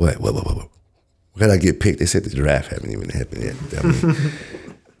 For what? What? When did I get picked? They said the draft hadn't even happened yet.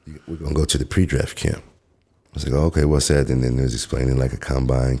 We're going to go to the pre-draft camp. I was like, okay, what's that? And then it was explaining like a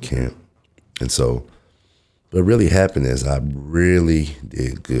combine camp. And so what really happened is I really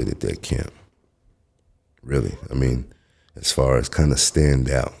did good at that camp. Really. As far as kind of stand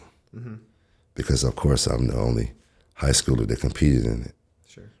out. Because, of course, I'm the only high schooler that competed in it.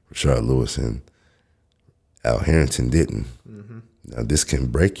 Sure. Rashard Lewis and Al Harrington didn't. Now, this can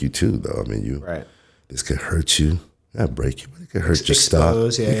break you, too, though. Right. This could hurt you. Not break you, but it could hurt your stock.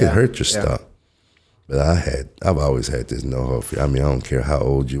 It could hurt your stock. But I've always had this no-hope. I don't care how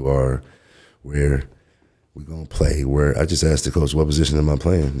old you are, where we're going to play, where. I just asked the coach, what position am I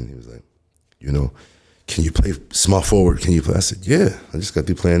playing? And he was like, can you play small forward? Can you play? I said, yeah, I just got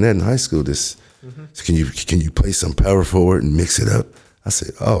through playing that in high school. So can you play some power forward and mix it up? I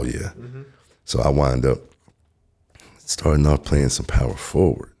said, oh, yeah. So I wound up starting off playing some power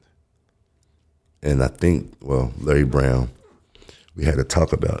forward. And I think, Larry Brown, we had to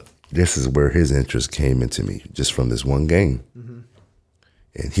talk about, this is where his interest came into me, just from this one game.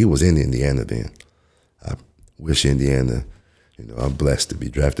 And he was in Indiana then. I wish Indiana, I'm blessed to be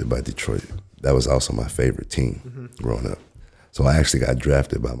drafted by Detroit. That was also my favorite team growing up. So I actually got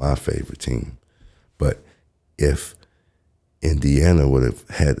drafted by my favorite team. But if Indiana would have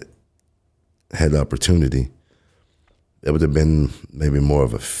had the opportunity, it would have been maybe more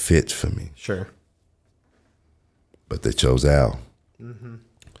of a fit for me. Sure. But they chose Al.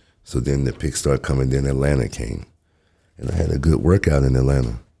 So then the picks started coming, then Atlanta came. And I had a good workout in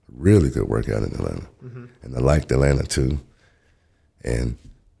Atlanta, really good workout in Atlanta. And I liked Atlanta too. And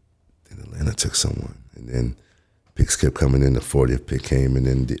then Atlanta took someone. And then picks kept coming in, the 40th pick came, and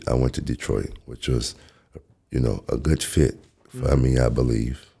then I went to Detroit, which was, a good fit for me, I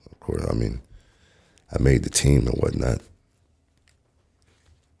believe. Of course, I made the team and whatnot.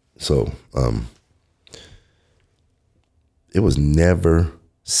 So it was never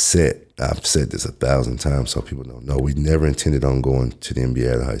set. I've said this 1,000 times so people don't know. We never intended on going to the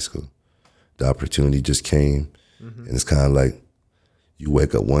NBA out of high school. The opportunity just came, and it's kind of like you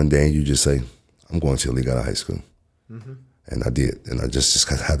wake up one day and you just say, I'm going to the league out of high school. And I did. And I just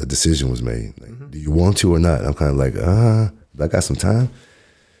how the decision was made. Like, do you want to or not? I'm kind of like, I got some time.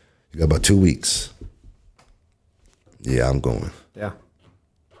 You got about 2 weeks. Yeah, I'm going. Yeah.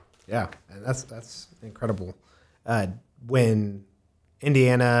 Yeah, and that's incredible. When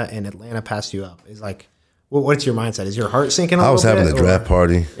Indiana and Atlanta passed you up, is like, what's your mindset? Is your heart sinking a little bit? I was having a draft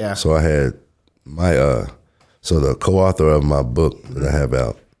party. Yeah. So I had my, so the co-author of my book that I have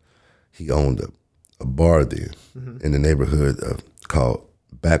out, he owned a bar there in the neighborhood called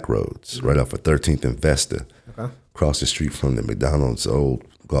Backroads, right off of 13th and Vesta, across the street from the McDonald's old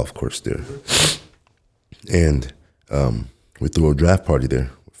golf course there. And we threw a draft party there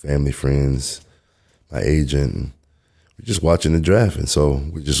with family, friends, my agent, and we're just watching the draft. And so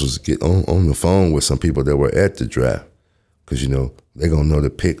we just was get on the phone with some people that were at the draft because, they're going to know the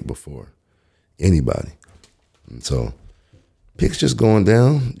pick before anybody. And so picks just going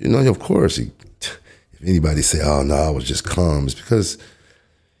down, of course, if anybody say, oh, no, I was just calm, it's because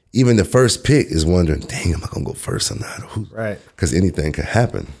even the first pick is wondering, dang, am I going to go first or not? Right. Because anything could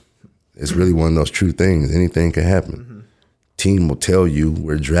happen. It's really one of those true things. Anything can happen. Team will tell you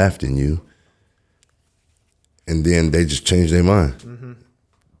we're drafting you, and then they just change their mind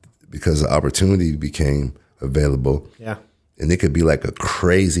because the opportunity became available. Yeah. And it could be like a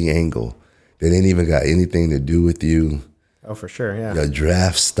crazy angle that ain't even got anything to do with you. Oh, for sure, yeah. Your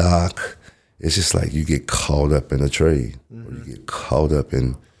draft stock. it's just like you get caught up in a trade, or you get caught up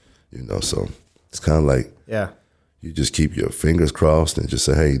in, so it's kind of like you just keep your fingers crossed and just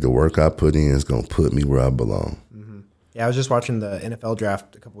say, hey, the work I put in is going to put me where I belong. Yeah, I was just watching the NFL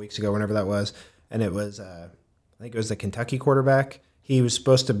draft a couple weeks ago, whenever that was, and it was, I think it was the Kentucky quarterback. He was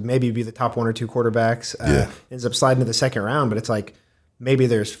supposed to maybe be the top 1 or 2 quarterbacks. Ends up sliding to the second round, but it's like maybe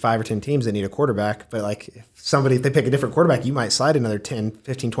there's 5 or 10 teams that need a quarterback, but like if they pick a different quarterback, you might slide another 10,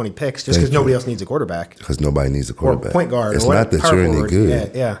 15, 20 picks just because nobody else needs a quarterback. Because nobody needs a quarterback. Or point guard. It's or not that you're any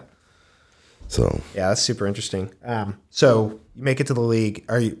good. Yeah. So yeah, that's super interesting. So you make it to the league.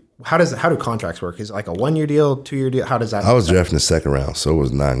 How do contracts work? Is it like a 1-year deal, 2-year deal? How does that? I was drafted in the second round, so it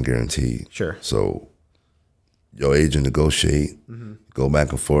was non-guaranteed. Sure. So your agent negotiate, go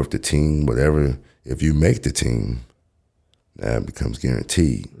back and forth the team, whatever. If you make the team, now it becomes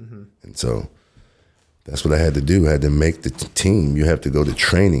guaranteed. And so that's what I had to do. I had to make the team. You have to go to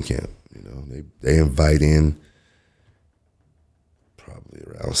training camp. They invite in probably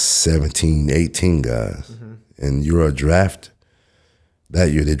around 17, 18 guys, and you're a draft.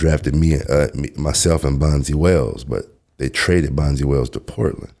 That year they drafted me, myself, and Bonzi Wells, but they traded Bonzi Wells to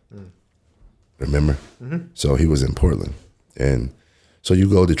Portland. Remember? So he was in Portland, and so you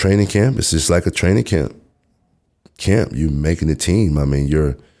go to training camp. It's just like a training camp. You making the team. I mean,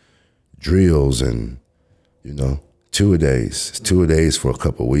 your drills and 2-a-days. It's 2-a-days for a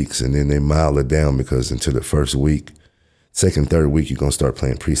couple of weeks, and then they mile it down because into the first week, second, third week, you're gonna start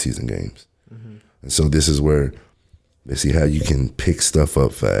playing preseason games. And so this is where they see how you can pick stuff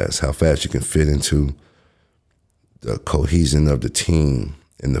up fast, how fast you can fit into the cohesion of the team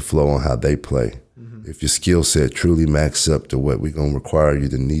and the flow on how they play. If your skill set truly maxes up to what we're going to require you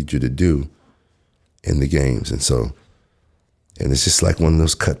to need you to do in the games. And so, and it's just like one of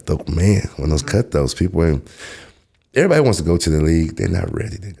those cutthroats. People, everybody wants to go to the league. They're not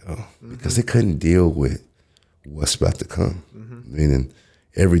ready to go because they couldn't deal with what's about to come. Meaning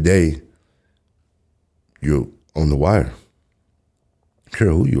every day you're on the wire. I don't care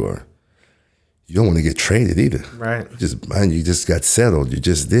who you are. You don't want to get traded either. Right. You just got settled. You're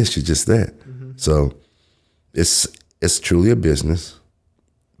just this, you're just that. So it's truly a business,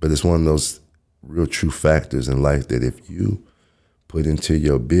 but it's one of those real true factors in life that if you put into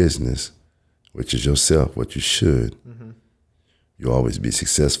your business, which is yourself, what you should, you'll always be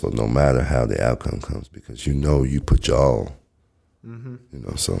successful no matter how the outcome comes because you put your all.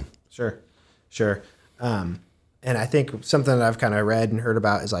 So. Sure. And I think something that I've kind of read and heard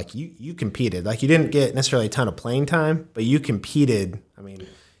about is like you competed. Like you didn't get necessarily a ton of playing time, but you competed. I mean,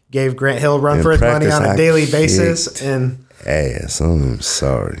 gave Grant Hill a run for his money on a daily basis. And ass, I'm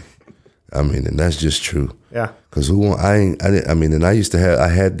sorry. I mean, and that's just true. Yeah. Because I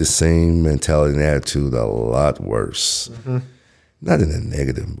had the same mentality and attitude a lot worse. Not in a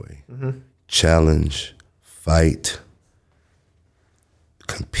negative way. Challenge, fight,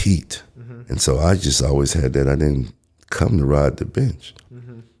 compete. And so I just always had that. I didn't come to ride the bench.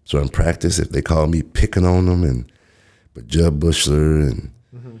 So in practice, if they call me picking on them, but Jud Bushler and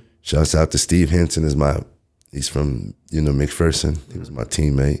shouts out to Steve Henson he's from McPherson. He was my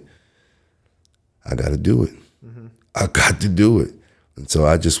teammate. I got to do it. I got to do it. And so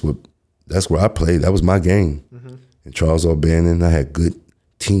that's where I played. That was my game. And Charles O'Bannon, I had good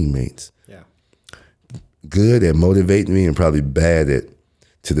teammates. Yeah. Good at motivating me and probably bad at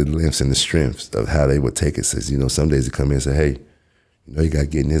to the lengths and the strengths of how they would take it. Says, some days they come in and say, hey, you got to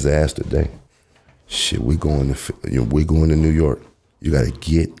get in his ass today. Shit, we going to New York. You got to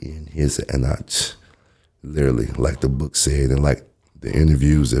get in his, and I literally, like the book said, and like the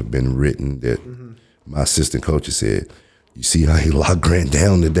interviews have been written that my assistant coach said, you see how he locked Grant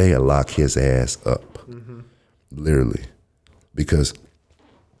down today? I lock his ass up, literally, because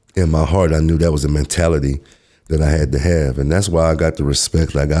in my heart I knew that was a mentality that I had to have, and that's why I got the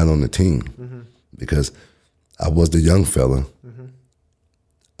respect I got on the team, because I was the young fella.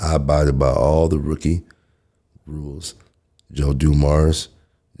 I abided by all the rookie rules. Joe Dumars,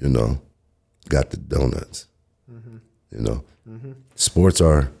 got the donuts. Sports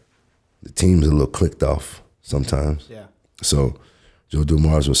the team's a little clicked off sometimes. Yeah. So Joe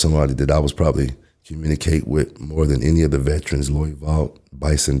Dumars was somebody that I was probably communicate with more than any of the veterans, Lloyd Vault,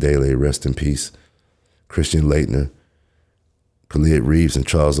 Bison Dele, rest in peace, Christian Leitner, Khalid Reeves, and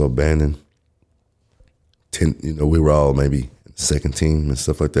Charles O'Bannon. We were all maybe second team and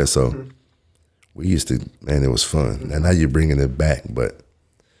stuff like that. So we used to, man, it was fun. And now you're bringing it back, but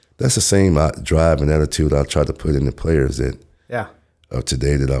that's the same drive and attitude I try to put in the players of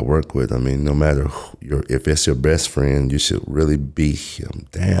today that I work with. I mean, no matter if it's your best friend, you should really beat him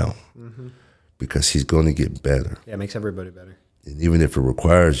down because he's going to get better. Yeah, it makes everybody better. And even if it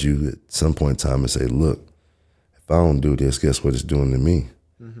requires you at some point in time to say, look, if I don't do this, guess what it's doing to me?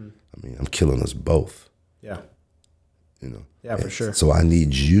 I mean, I'm killing us both. Yeah. You know? Yeah, for sure. So I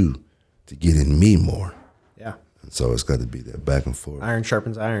need you to get in me more. Yeah. And so it's got to be that back and forth. Iron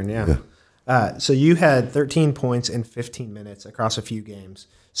sharpens iron, yeah. So you had 13 points in 15 minutes across a few games.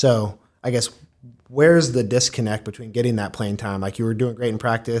 So I guess where's the disconnect between getting that playing time? Like, you were doing great in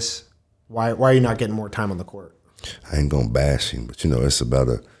practice. Why are you not getting more time on the court? I ain't going to bash him, but, it's about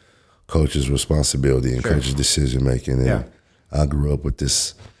a coach's responsibility and coach's decision making. And I grew up with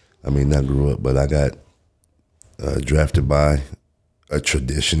this. I mean, not grew up, but I got drafted by a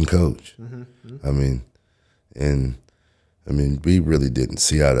tradition coach. I mean, we really didn't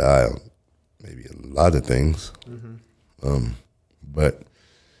see eye to eye on maybe a lot of things. But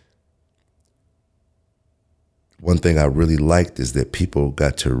one thing I really liked is that people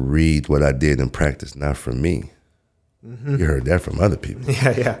got to read what I did in practice, not from me. You heard that from other people.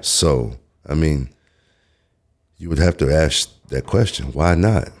 Yeah. So, I mean, you would have to ask that question, why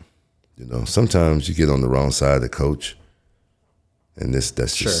not? Sometimes you get on the wrong side of the coach, and that's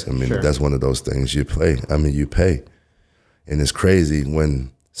just, that's one of those things you pay. And it's crazy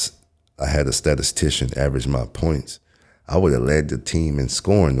when I had a statistician average my points. I would have led the team in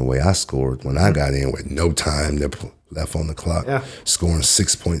scoring the way I scored when I got in with no time left on the clock, scoring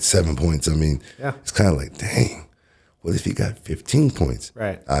 6.7 points. I mean, it's kind of like, dang, what if he got 15 points?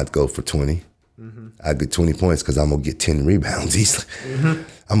 Right. I'd go for 20. I'd get 20 points because I'm going to get 10 rebounds easily.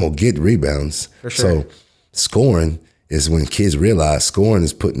 I'm going to get rebounds. For sure. So scoring is when kids realize scoring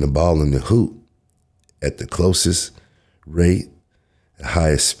is putting the ball in the hoop at the closest rate,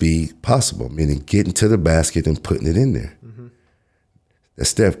 highest speed possible, meaning getting to the basket and putting it in there. The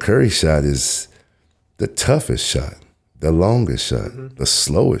Steph Curry shot is the toughest shot, the longest shot, the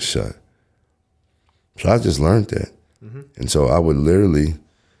slowest shot. So I just learned that. And so I would literally,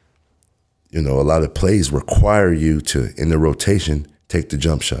 a lot of plays require you to, in the rotation, take the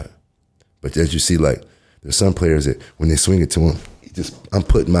jump shot. But as you see, like, there's some players that when they swing it to him, I'm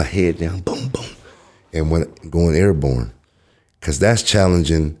putting my head down, boom, boom, and going airborne. Because that's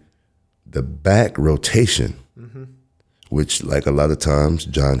challenging the back rotation, which, like, a lot of times,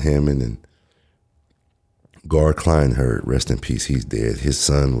 John Hammond and Gar Kleinherd, rest in peace, he's dead. His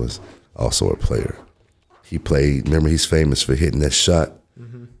son was also a player. He played, remember, he's famous for hitting that shot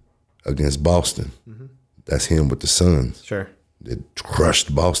against Boston. That's him with the Suns. Sure. It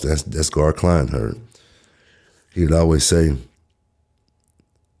crushed Boston. That's Gar Kleinherd. He would always say,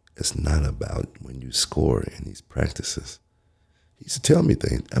 it's not about when you score in these practices. He used to tell me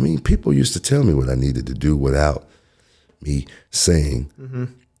things. I mean, people used to tell me what I needed to do without me saying,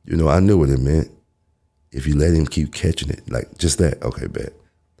 I knew what it meant. If you let him keep catching it, like just that, okay, bet.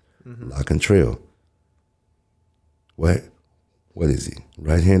 Lock and trail. What is he?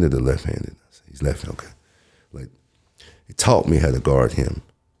 Right-handed or left-handed? He's left-handed, okay. Like, it taught me how to guard him.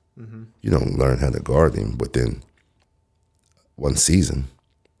 You don't learn how to guard him within one season.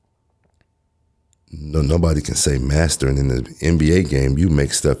 Nobody can say master. And in the NBA game, you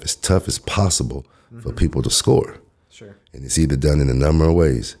make stuff as tough as possible for people to score. Sure. And it's either done in a number of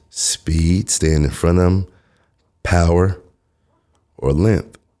ways. Speed, staying in front of them, power, or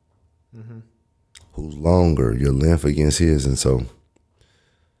length. Who's longer, your length against his. And so,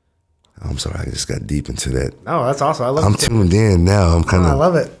 I'm sorry, I just got deep into that. Oh, that's awesome. I'm tuned in now. I'm kind of. I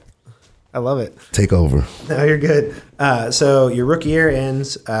love it. I love it. Take over. No, you're good. So your rookie year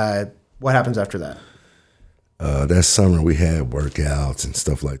ends. What happens after that? That summer we had workouts and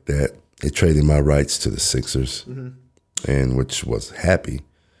stuff like that. They traded my rights to the Sixers, and which was happy,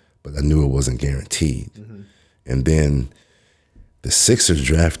 but I knew it wasn't guaranteed. And then the Sixers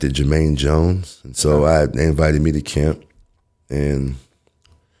drafted Jermaine Jones, and so they invited me to camp, and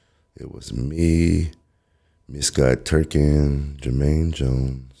it was me, Scott Turkin, Jermaine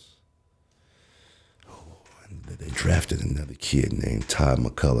Jones. They drafted another kid named Todd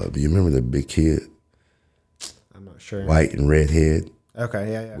McCullough. Do you remember the big kid? I'm not sure. White and redhead.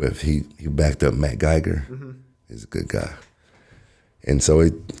 Okay, yeah. With he backed up Matt Geiger. He's a good guy. And so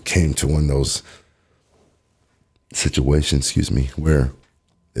it came to one of those situations, where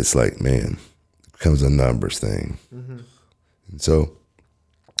it's like, man, it becomes a numbers thing. And so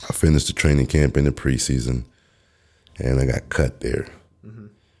I finished the training camp in the preseason, and I got cut there.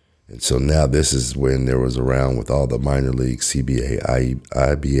 And so now this is when there was around with all the minor leagues, CBA,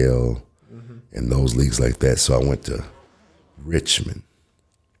 IBL, and those leagues like that. So I went to Richmond,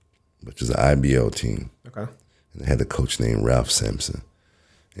 which is an IBL team. Okay. And they had a coach named Ralph Sampson.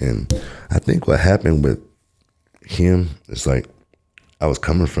 And I think what happened with him is, like, I was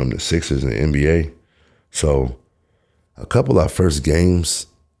coming from the Sixers and the NBA. So a couple of our first games,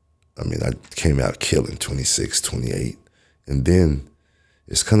 I mean, I came out killing 26, 28. And then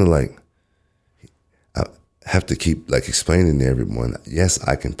it's kind of like I have to keep like explaining to everyone, yes,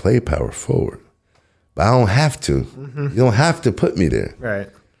 I can play power forward, but I don't have to. You don't have to put me there. Right.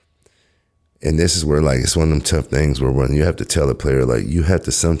 And this is where like it's one of them tough things where when you have to tell a player like you have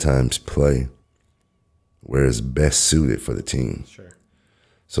to sometimes play where it's best suited for the team. Sure.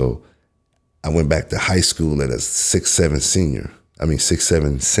 So I went back to high school at a 6'7"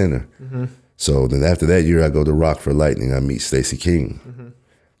 center. So then after that year, I go to Rockford Lightning. I meet Stacey King.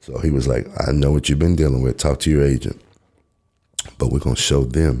 So he was like, I know what you've been dealing with. Talk to your agent. But we're going to show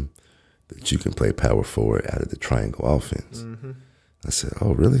them that you can play power forward out of the triangle offense. I said,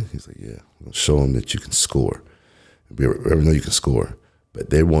 oh, really? He's like, yeah. We're going to show them that you can score. We already know you can score. But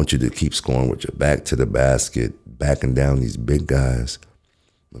they want you to keep scoring with your back to the basket, backing down these big guys.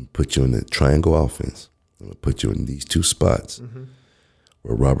 I'm going to put you in the triangle offense. I'm going to put you in these two spots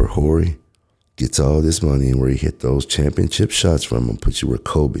where Robert Horry gets all this money and where he hit those championship shots from. I'm going to put you where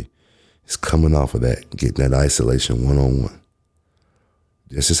Kobe is coming off of that, getting that isolation one-on-one.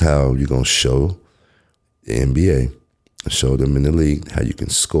 This is how you're going to show the NBA, show them in the league how you can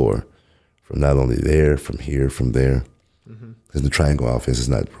score from not only there, from here, from there. Because the triangle offense does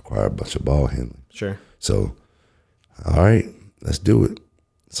not require a bunch of ball handling. Sure. So, all right, let's do it.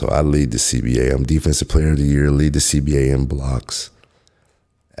 So I lead the CBA. I'm Defensive Player of the Year, lead the CBA in blocks.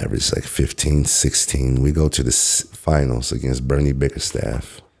 Average like 15, 16. We go to the finals against Bernie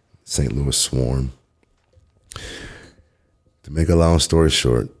Bickerstaff, St. Louis Swarm. To make a long story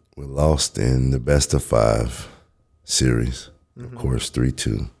short, we lost in the best of 5 series. Of course,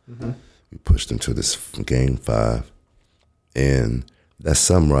 3-2. We pushed them to this game 5. And that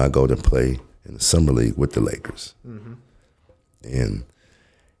summer, I go to play in the summer league with the Lakers. And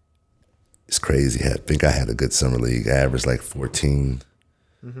it's crazy. I think I had a good summer league. I averaged like 14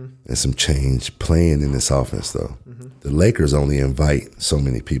 and some change playing in this offense, though. The Lakers only invite so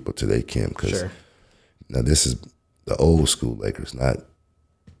many people to their camp because now this is the old school Lakers,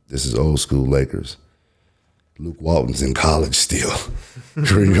 this is old school Lakers. Luke Walton's in college still.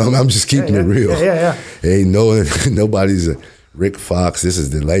 I'm just keeping it real. Ain't nobody's a Rick Fox. This is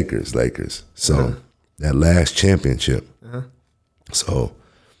the Lakers. So that last championship. So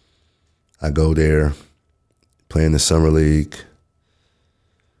I go there, play in the summer league,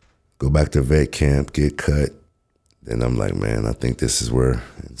 go back to vet camp, get cut. Then I'm like, man, I think this is where.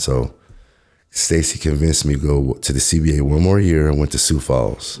 And so Stacey convinced me to go to the CBA one more year. I went to Sioux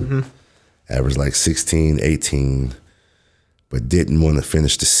Falls. Averaged like 16, 18, but didn't want to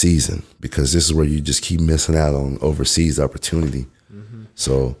finish the season because this is where you just keep missing out on overseas opportunity.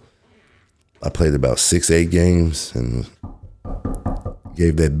 So I played about 6-8 games and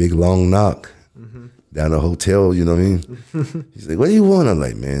gave that big long knock down the hotel, you know what I mean? He's like, what do you want? I'm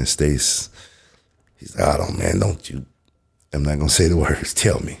like, man, Stace. He's like, don't you, I'm not going to say the words,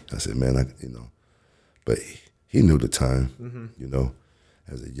 tell me. I said, man, but he knew the time,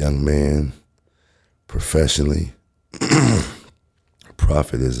 as a young man, professionally,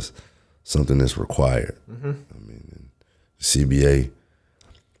 profit is something that's required. I mean, CBA,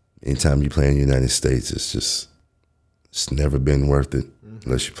 anytime you play in the United States, it's never been worth it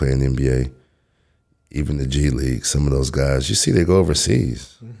unless you play in the NBA. Even the G League, some of those guys, you see they go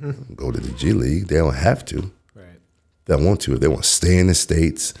overseas, go to the G League. They don't have to. They don't want to. If they want to stay in the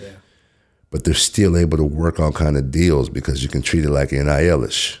States, but they're still able to work all kind of deals because you can treat it like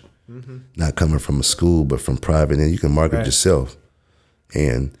NIL-ish. Not coming from a school, but from private, and you can market yourself.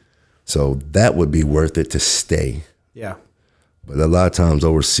 And so that would be worth it to stay. But a lot of times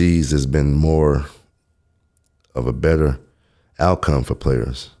overseas, there's been more of a better outcome for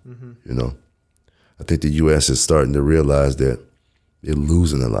players, I think the U.S. is starting to realize that they're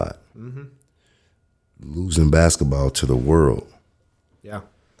losing a lot. Losing basketball to the world.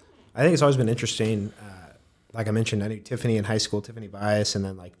 I think it's always been interesting. Like I mentioned, I knew Tiffany in high school, Tiffany Bias, and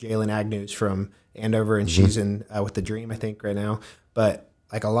then like Jalen Agnew's from Andover, and she's in with the Dream, I think, right now. But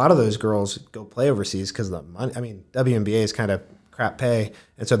like a lot of those girls go play overseas because the money. I mean, WNBA is kind of crap pay,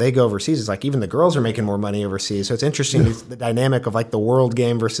 and so they go overseas. It's like even the girls are making more money overseas. So it's interesting the dynamic of like the world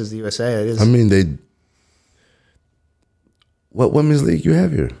game versus the USA. It is. I mean, what women's league you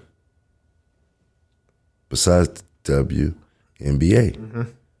have here besides WNBA?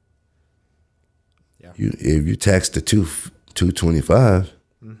 If you tax the $225,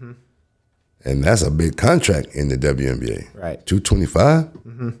 and that's a big contract in the WNBA. Right.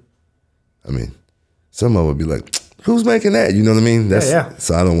 $225? I mean, some of them would be like, who's making that? You know what I mean? That's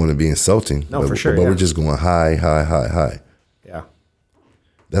So I don't want to be insulting. No, for sure. But we're just going high. Yeah.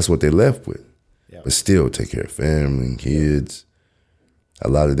 That's what they left with. but still take care of family and kids. A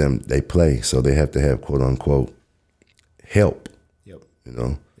lot of them, they play, so they have to have quote unquote help. Yep. You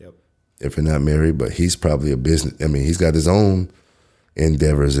know, Yep. if they're not married, but he's probably a business. I mean, he's got his own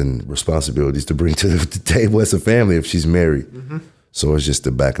endeavors and responsibilities to bring to the table as a family if she's married. So it's just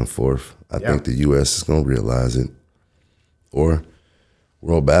the back and forth. I think the U.S. is going to realize it. Or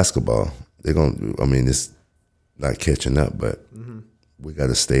world basketball, they're going to, I mean, it's not catching up, but we got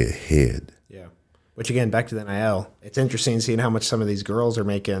to stay ahead. Yeah. Which, again, back to the NIL, it's interesting seeing how much some of these girls are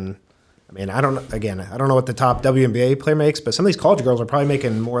making. I mean, I don't know what the top WNBA player makes, but some of these college girls are probably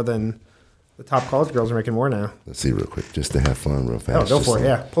making more than the top college girls are making more now. Let's see real quick, just to have fun real fast. Oh, go for it,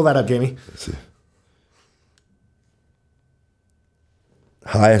 yeah. Pull that up, Jamie. Let's see.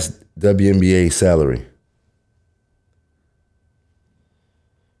 Highest WNBA salary.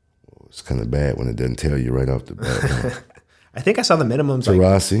 Oh, it's kind of bad when it doesn't tell you right off the bat. I think I saw the minimums like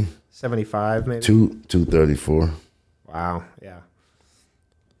Taurasi, 75 maybe. 234. Wow, yeah.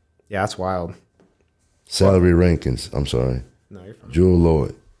 Yeah, that's wild. Salary rankings, I'm sorry. No, you're fine. Jewel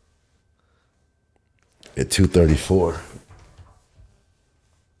Lloyd at 234.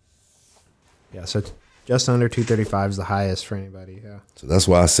 Yeah, so just under 235 is the highest for anybody, yeah. So that's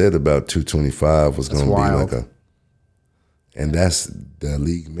why I said about 225 was going to be wild. like and that's the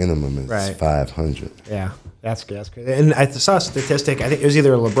league minimum is Right. 500. Yeah, that's crazy. And I saw a statistic, I think it was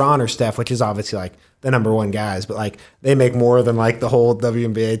either LeBron or Steph, which is obviously like the number one guys, but like they make more than like the whole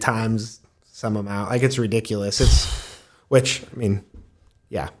WNBA times some amount. Like it's ridiculous. Which, I mean,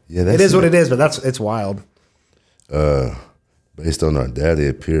 yeah it is what it is, but it's wild. Based on our data, it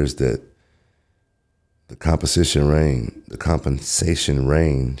appears that the compensation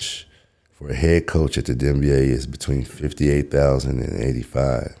range for a head coach at the WNBA is between $58,000 and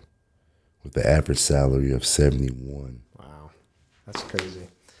 $85,000, with the average salary of $71,000. Wow, that's crazy.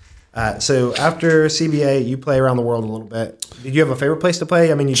 So after CBA, you play around the world a little bit. Did you have a favorite place to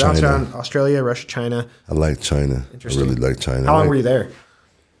play? I mean, you bounced around Australia, Russia, China. I like China. Interesting. I really like China. How long were you there?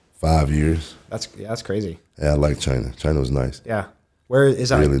 5 years. That's crazy. Yeah, I like China. China was nice. Yeah. Where is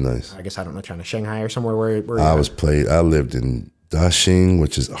that? Really nice. I guess I don't know, China, Shanghai or somewhere where I lived in Daxing,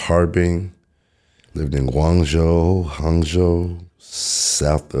 which is Harbin. Lived in Guangzhou, Hangzhou,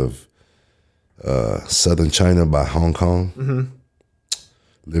 south of southern China by Hong Kong.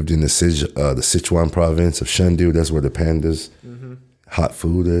 Lived in the Sichuan province of Shendu. That's where the pandas, hot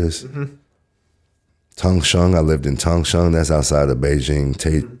food is. Tangshan, I lived in Tangshan. That's outside of Beijing.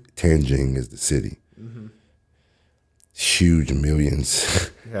 Tianjin is the city. Huge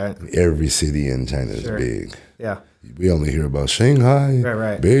millions. Yeah. Every city in China is big. Yeah. We only hear about Shanghai,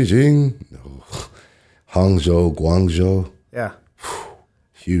 Beijing, Hangzhou, Guangzhou. Yeah.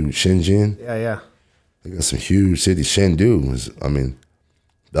 Huge. Shenzhen. Yeah. They got some huge cities. Chengdu is, I mean,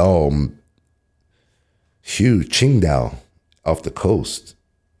 they're all huge. Qingdao off the coast.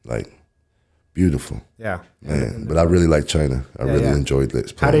 Like, beautiful. Yeah. Man, but I really like China. I really enjoyed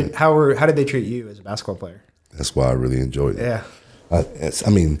this. How did they treat you as a basketball player? That's why I really enjoyed it. Yeah. I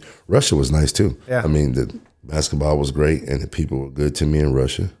mean, Russia was nice too. Yeah. I mean, the basketball was great, and the people were good to me in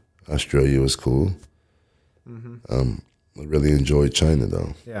Russia. Australia was cool. I really enjoyed China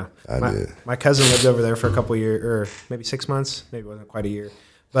though. Yeah. I did. My cousin lived over there for a couple of years, or maybe 6 months. Maybe it wasn't quite a year.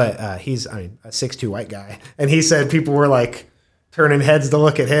 But he's, a 6'2" white guy. And he said people were like turning heads to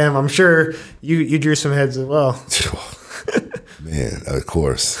look at him. I'm sure you drew some heads as well. Man, of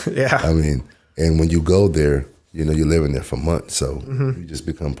course. Yeah. I mean, and when you go there, you know, you're living there for months, so you just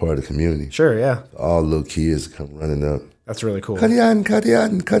become part of the community. Sure, yeah. All little kids come running up. That's really cool. Kalyan.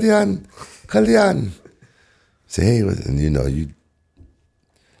 Say, hey, and you know, you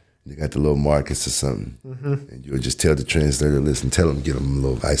got the little markets or something, and you'll just tell the translator, listen, tell them, get them a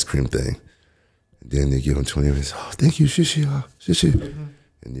little ice cream thing. And then they give them 20 minutes. Oh, thank you, shishi.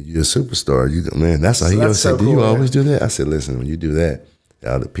 And then you're a superstar. Man, that's how he always said, do you always do that? I said, listen, when you do that,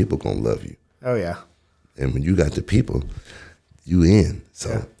 all the people going to love you. Oh, yeah. And when you got the people, you in.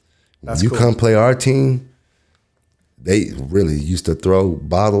 So when you cool. come play our team, they really used to throw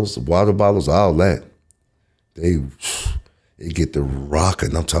bottles, water bottles, all that. They get the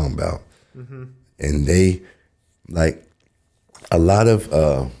rocking I'm talking about. And they, like, a lot of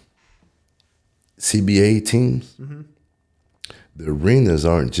CBA teams, the arenas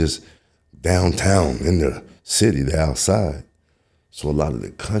aren't just downtown in the city, they're outside. So a lot of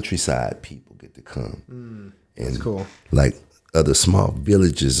the countryside people get to come. And that's cool. Like other small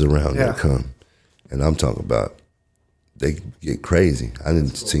villages around that come. And I'm talking about, they get crazy. I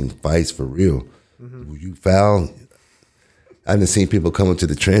didn't see fights for real. You foul. I didn't see people coming to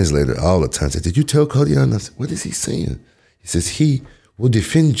the translator all the time. Say, did you tell Korleone? I said, what is he saying? He says, he will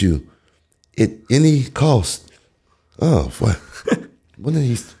defend you at any cost. Oh, what? What did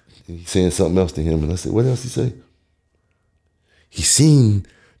he saying something else to him? And I said, what else he say? He seen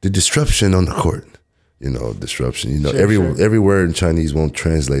the disruption on the court. Disruption. Sure, every word in Chinese won't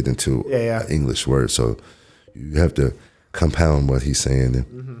translate into an English word. So you have to compound what he's saying.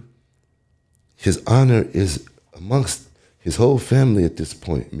 And his honor is amongst his whole family at this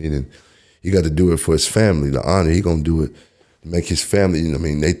point, meaning he got to do it for his family. The honor, he going to do it to make his family,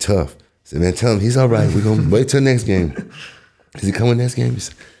 they tough. I said, man, tell him he's all right. We're going to wait till the next game. Is he coming next game? He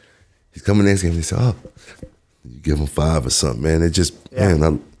said, he's coming next game. He said, oh, you give him 5 or something, man. It just,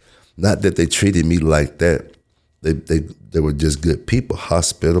 not that they treated me like that. They were just good people,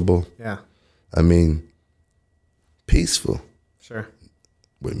 hospitable. Yeah. I mean, peaceful. Sure.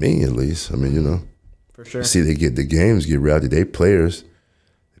 With me, at least. For sure. You see, they get the games, get rowdy. They players,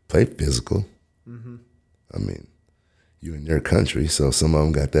 they play physical. You're in their country, so some of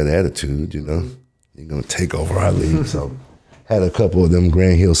them got that attitude, You're going to take over our league. So had a couple of them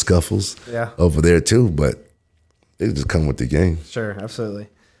Grand Hill scuffles over there too, but they just come with the game. Sure, absolutely.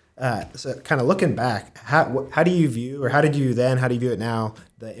 So kind of looking back, how do you view, or how did you then, how do you view it now,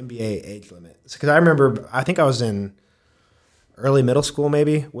 the NBA age limit? Because I remember, I think I was in early middle school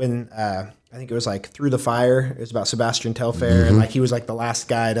maybe when I think it was like Through the Fire. It was about Sebastian Telfair, and like he was like the last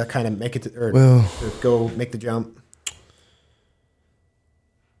guy to kind of make it to go make the jump.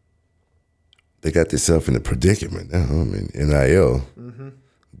 They got themselves in a predicament now. NIL,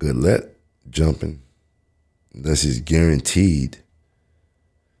 good luck jumping, unless he's guaranteed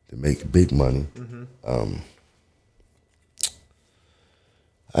to make big money.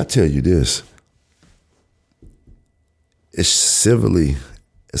 I tell you this, it's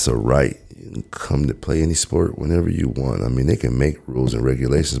a right. You can come to play any sport whenever you want. They can make rules and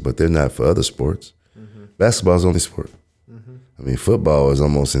regulations, but they're not for other sports. Basketball is the only sport. Football is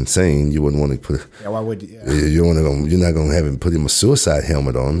almost insane. You wouldn't want to put. Yeah, why would you? Yeah. You're not going to have him put him a suicide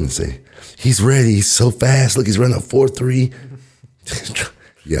helmet on and say, "He's ready. He's so fast. Look, he's running a 4.3."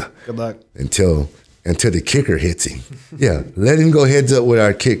 Yeah. Good luck. Until the kicker hits him. Yeah, let him go heads up with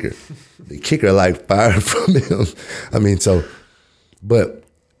our kicker. The kicker like fired from him. But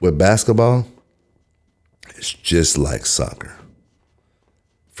with basketball, it's just like soccer.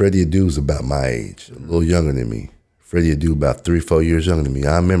 Freddie Adu's about my age, a little younger than me. Freddie Adu about 3-4 years younger than me.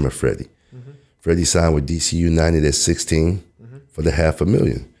 I remember Freddie. Freddie signed with DC United at 16 for the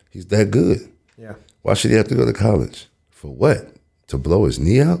 $500,000. He's that good. Yeah. Why should he have to go to college? For what? To blow his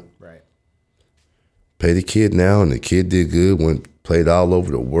knee out? Right. Pay the kid now, and the kid did good. Played all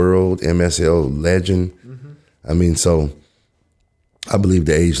over the world. MSL legend. So I believe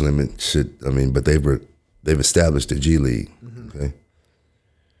the age limit should. But they've established the G League. Okay.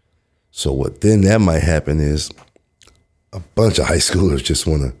 So what then that might happen is a bunch of high schoolers just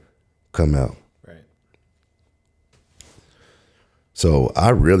want to come out. Right. So I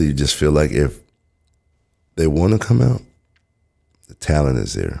really just feel like if they want to come out, the talent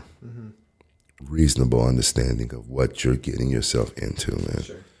is there. Reasonable understanding of what you're getting yourself into, man.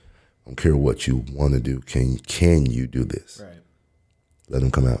 Sure. I don't care what you want to do. Can you do this? Right. Let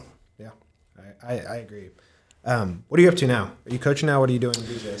them come out. Yeah, I agree. What are you up to now? Are you coaching now? What are you doing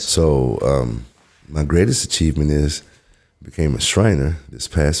these days? So my greatest achievement is became a Shriner this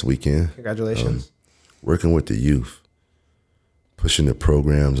past weekend. Congratulations. Working with the youth, pushing the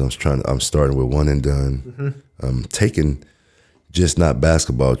programs. I'm starting with one and done. Taking just not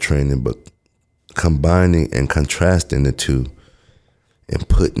basketball training, but combining and contrasting the two and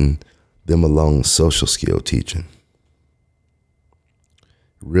putting them along social skill teaching.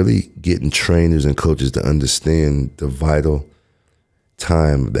 Really getting trainers and coaches to understand the vital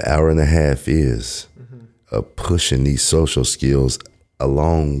time the hour and a half is of pushing these social skills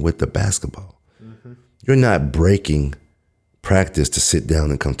along with the basketball. You're not breaking practice to sit down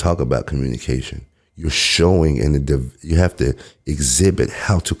and come talk about communication. You're showing, and you have to exhibit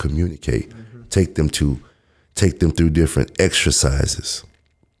how to communicate. Take them through different exercises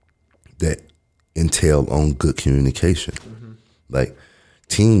that entail on good communication, like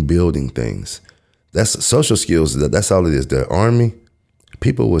team building things. That's social skills. That's all it is. The Army,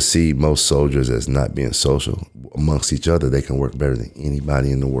 people will see most soldiers as not being social. Amongst each other, they can work better than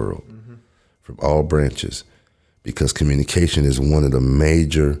anybody in the world from all branches, because communication is one of the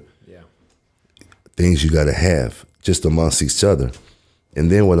major things you got to have just amongst each other. And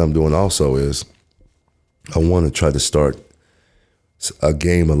then what I'm doing also is I want to try to start a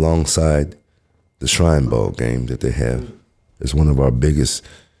game alongside the Shrine Bowl game that they have. It's one of our biggest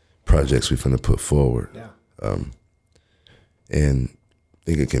projects we're going to put forward. And I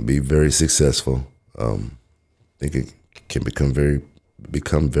think it can be very successful. I think it can become very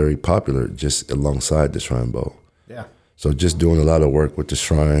become very popular just alongside the Shrine Bowl. Yeah. So just doing a lot of work with the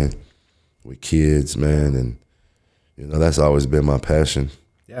Shrine, with kids, man, and that's always been my passion.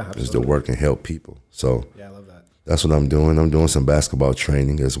 Yeah, absolutely. Is to work and help people. So yeah, I love that. That's what I'm doing. I'm doing some basketball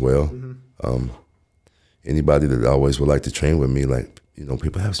training as well. Mm-hmm. Anybody that always would like to train with me,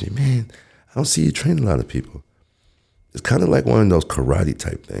 people ask me, man, I don't see you train a lot of people. It's kind of like one of those karate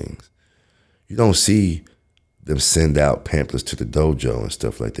type things. You don't see them send out pamphlets to the dojo and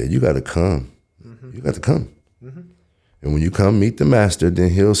stuff like that. You got to come. Mm-hmm. You got to come. Mm-hmm. And when you come meet the master, then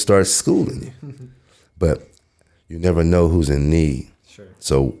he'll start schooling you. But you never know who's in need. Sure.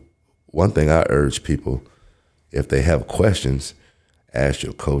 So one thing I urge people, if they have questions, ask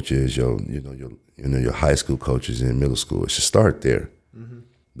your coaches, your high school coaches in middle school. It should start there. Mm-hmm.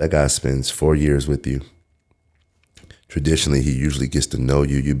 That guy spends 4 years with you. Traditionally, he usually gets to know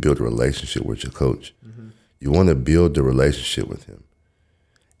you. You build a relationship with your coach. Mm-hmm. You want to build the relationship with him.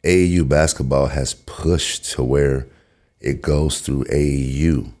 AAU basketball has pushed to where it goes through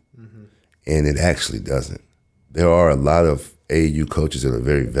AAU, mm-hmm. and it actually doesn't. There are a lot of AAU coaches that are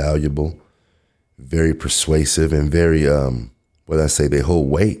very valuable, very persuasive, and very, they hold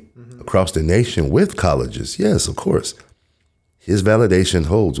weight mm-hmm. across the nation with colleges. Yes, of course. His validation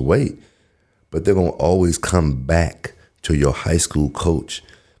holds weight, but they're going to always come back to your high school coach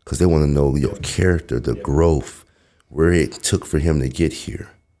because they want to know your character, the growth, where it took for him to get here.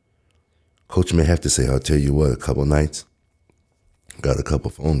 Coach may have to say, I'll tell you what, a couple nights, got a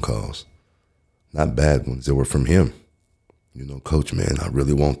couple phone calls, not bad ones, that were from him. Coach, man, I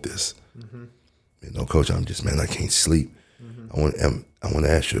really want this. Mm-hmm. Coach, I can't sleep. Mm-hmm. I want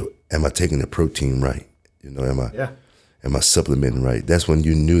to ask you, am I taking the protein right? Am I supplementing right? That's when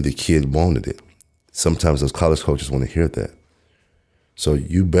you knew the kid wanted it. Sometimes those college coaches want to hear that. So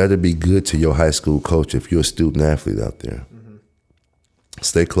you better be good to your high school coach if you're a student athlete out there. Mm-hmm.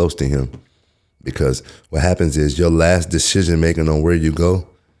 Stay close to him, because what happens is your last decision making on where you go,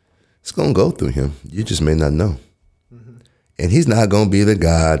 it's going to go through him. You just may not know. Mm-hmm. And he's not going to be the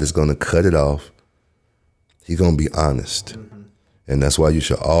guy that's going to cut it off. He's going to be honest. Mm-hmm. And that's why you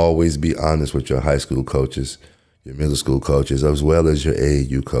should always be honest with your high school coaches, your middle school coaches, as well as your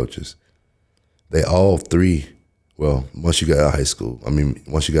AAU coaches. They all three, once you get out of high school,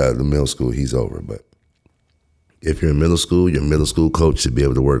 once you got out of the middle school, he's over. But if you're in middle school, your middle school coach should be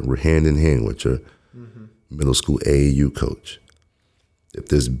able to work hand in hand with your mm-hmm. middle school AAU coach. If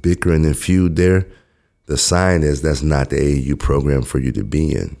there's bickering and feud there, the sign is that's not the AAU program for you to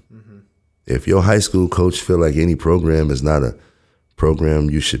be in. Mm-hmm. If your high school coach feel like any program is not a program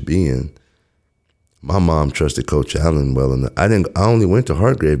you should be in, my mom trusted Coach Allen well enough. I only went to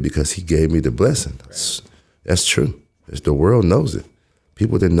Hargrave because he gave me the blessing. That's true. The world knows it.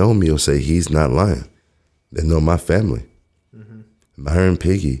 People that know me will say he's not lying. They know my family. Mm-hmm. Myron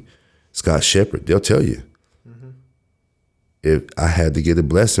Piggy, Scott Shepard, they'll tell you. Mm-hmm. If I had to get a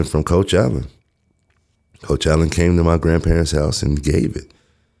blessing from Coach Allen. Coach Allen came to my grandparents' house and gave it.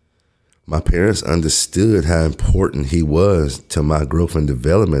 My parents understood how important he was to my growth and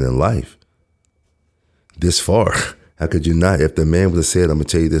development in life. This far, how could you not? If the man would have said, I'm going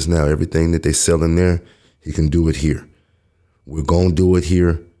to tell you this now, everything that they sell in there, he can do it here. We're going to do it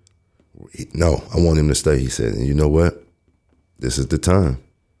here. No, I want him to stay, he said. And you know what? This is the time.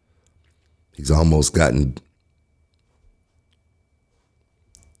 He's almost gotten,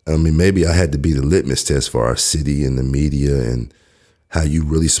 maybe I had to be the litmus test for our city and the media and how you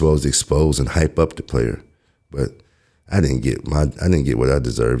really supposed to expose and hype up the player. But I didn't get what I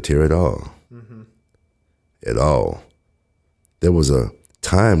deserved here at all. Mm-hmm. At all. There was a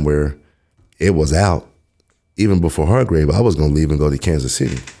time where it was out. Even before Hargrave, I was going to leave and go to Kansas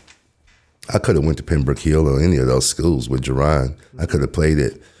City. I could have went to Pembroke Hill or any of those schools with Jerron. I could have played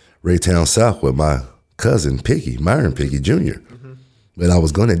at Raytown South with my cousin Piggy, Myron Piggy Jr. Mm-hmm. But I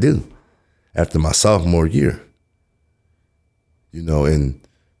was going to do after my sophomore year. And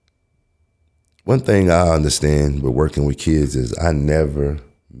one thing I understand with working with kids is I never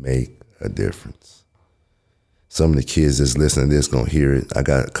make a difference. Some of the kids that's listening to this going to hear it. I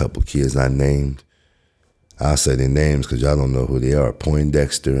got a couple kids I named. I'll say their names because y'all don't know who they are.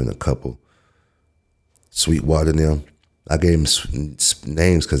 Poindexter and a couple. Sweetwater them. I gave them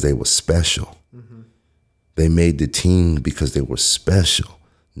names because they were special. Mm-hmm. They made the team because they were special,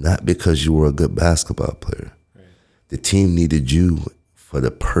 not because you were a good basketball player. Right. The team needed you for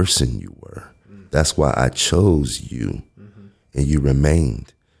the person you were. Mm-hmm. That's why I chose you, mm-hmm. and you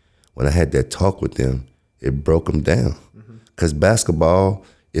remained. When I had that talk with them, it broke them down. Because basketball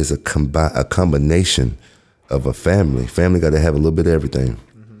is a combination of a family. Family got to have a little bit of everything.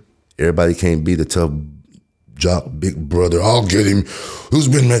 Mm-hmm. Everybody can't be the tough jock, big brother, I'll get him. Who's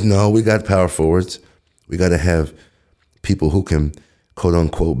been met? No, we got power forwards. We got to have people who can, quote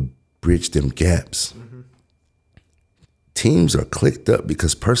unquote, bridge them gaps. Teams are clicked up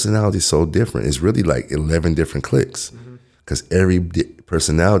because personality is so different. It's really like 11 different cliques because every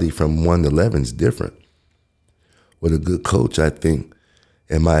personality from 1 to 11 is different. With a good coach, I think,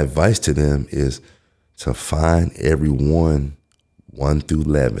 and my advice to them is to find everyone 1 through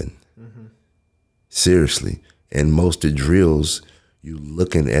 11. Seriously. And most of the drills, you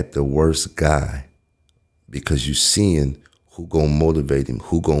looking at the worst guy because you seeing who gonna motivate him,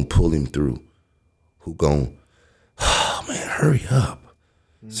 who gonna pull him through, who gonna, oh man, hurry up.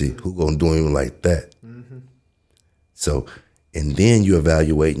 See, who gonna do him like that? So, and then you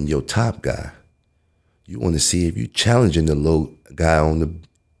evaluating your top guy. You want to see if you challenging the low guy on the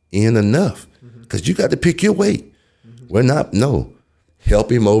end enough because you got to pick your weight. We're not, no.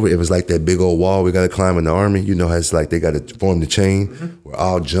 Help him over. If it's like that big old wall we got to climb in the Army, you know how it's like they got to form the chain where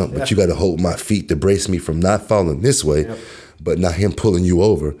I'll jump, but you got to hold my feet to brace me from not falling this way, but not him pulling you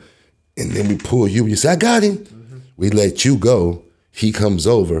over. And then we pull you, you say, I got him. We let you go. He comes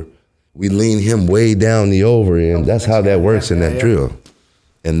over. We lean him way down the over end. That's how that works in that drill.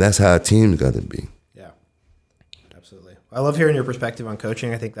 And that's how a team's got to be. I love hearing your perspective on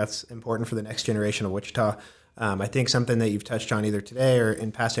coaching. I think that's important for the next generation of Wichita. I think something that you've touched on either today or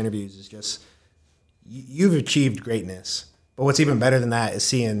in past interviews is just you've achieved greatness. But what's even better than that is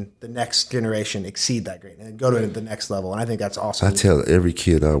seeing the next generation exceed that greatness and go to the next level. And I think that's awesome. I tell every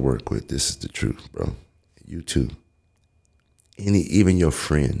kid I work with, this is the truth, bro. You too. Even your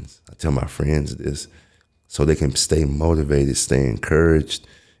friends. I tell my friends this so they can stay motivated, stay encouraged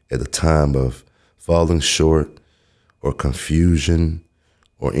at a time of falling short or confusion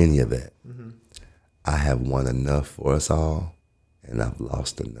or any of that. I have won enough for us all, and I've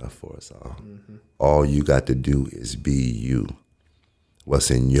lost enough for us all. All you got to do is be you. What's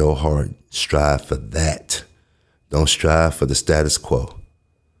in your heart, strive for that. Don't strive for the status quo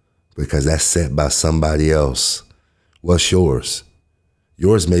because that's set by somebody else. What's yours?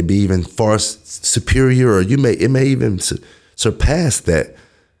 Yours may be even far superior, or it may even surpass that.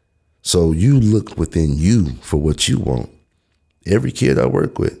 So you look within you for what you want. Every kid I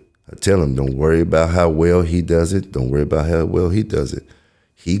work with, I tell him, don't worry about how well he does it. Don't worry about how well he does it.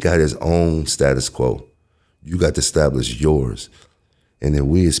 He got his own status quo. You got to establish yours. And then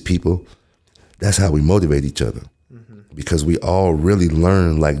we as people, that's how we motivate each other. Because we all really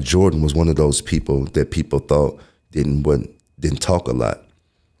learn, like Jordan was one of those people that people thought didn't talk a lot.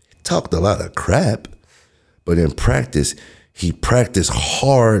 He talked a lot of crap, but in practice, he practiced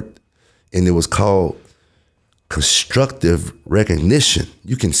hard. And it was called constructive recognition.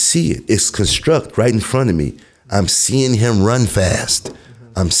 You can see it. It's construct right in front of me. I'm seeing him run fast.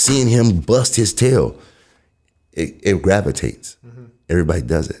 I'm seeing him bust his tail. It gravitates. Everybody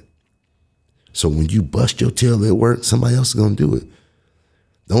does it. So when you bust your tail at work, somebody else is going to do it.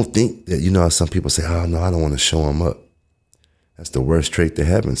 Don't think that, how some people say, oh, no, I don't want to show him up. That's the worst trait to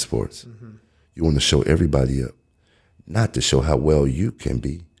have in sports. You want to show everybody up, not to show how well you can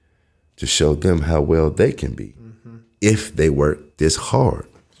be, to show them how well they can be if they work this hard.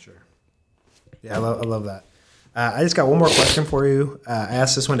 Sure. Yeah, I love that. I just got one more question for you. I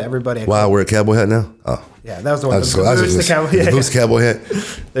asked this one to everybody. Why I wear a cowboy hat now? Oh. Yeah, that was the one. The Boots cowboy hat.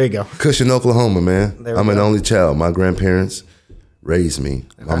 There you go. Cushion, Oklahoma, man. I'm an only child. My grandparents raised me.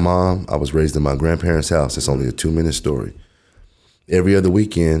 My mom, I was raised in my grandparents' house. It's only a 2-minute story. Every other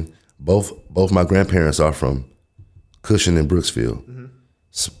weekend, both my grandparents are from Cushion and Brooksville.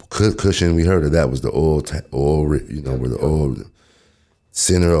 Cushion, we heard of that, was the oil, where the oil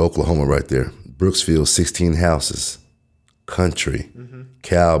center of Oklahoma right there. Brooksville, 16 houses, country,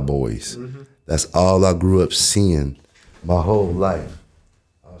 cowboys. That's all I grew up seeing my whole life.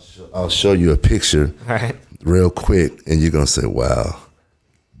 I'll show you a picture real quick, and you're going to say, wow,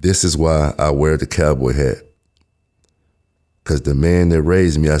 this is why I wear the cowboy hat. Because the man that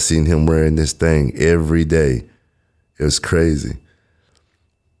raised me, I seen him wearing this thing every day. It was crazy.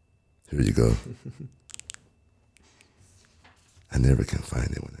 Here you go. I never can find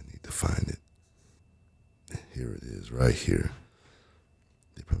it when I need to find it. Here it is, right here.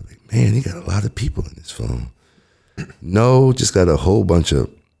 They're probably like, man, he got a lot of people in his phone. No, just got a whole bunch of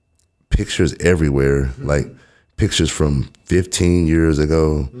pictures everywhere, like pictures from 15 years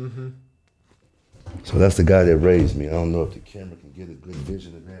ago. So that's the guy that raised me. I don't know if the camera can get a good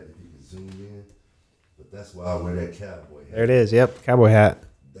vision of that, if you can zoom in, but that's why I wear that cowboy hat. There it is, yep, cowboy hat.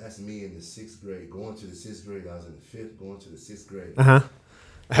 That's me in the 6th grade. Going to the 6th grade, I was in the 5th, going to the 6th grade.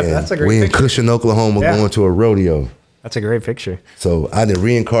 That's a great We in picture. Cushion, Oklahoma, going to a rodeo. That's a great picture. So I done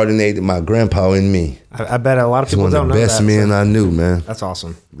reincarnated my grandpa in me. I bet a lot of people don't know that. He's one of the best men I knew, man. That's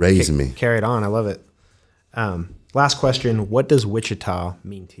awesome. Raised me. Carried on. I love it. Last question. What does Wichita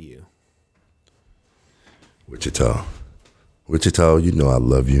mean to you? Wichita, you know I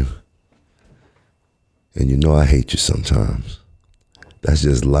love you. And you know I hate you sometimes. That's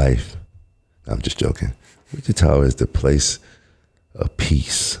just life. I'm just joking. Wichita is the place of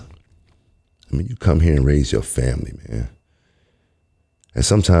peace. I mean, you come here and raise your family, man. And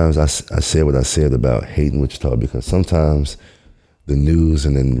sometimes I said what I said about hating Wichita because sometimes the news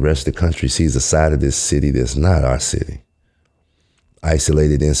and then the rest of the country sees a side of this city that's not our city.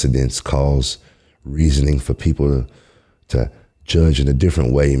 Isolated incidents cause reasoning for people to judge in a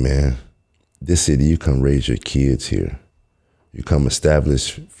different way, man. This city, you come raise your kids here. You come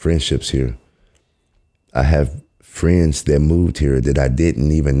establish friendships here. I have friends that moved here that I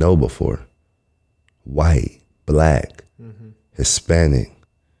didn't even know before. White, black, Hispanic,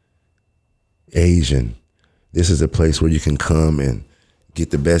 Asian. This is a place where you can come and get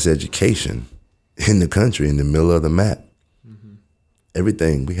the best education in the country, in the middle of the map.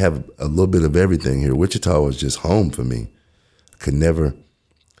 Everything. We have a little bit of everything here. Wichita was just home for me. Could never,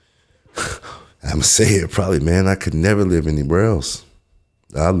 I'm going to say it probably, man, I could never live anywhere else.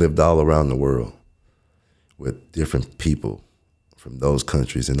 I lived all around the world with different people from those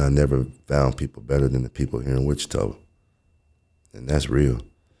countries, and I never found people better than the people here in Wichita. And that's real.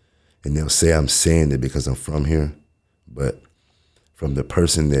 And they'll say I'm saying it because I'm from here, but from the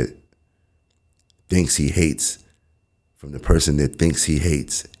person that thinks he hates, from the person that thinks he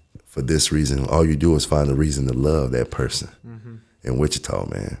hates for this reason, all you do is find a reason to love that person. In Wichita,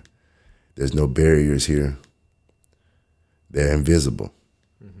 man, there's no barriers here. They're invisible.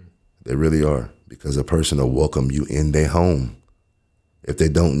 They really are, because a person will welcome you in their home. If they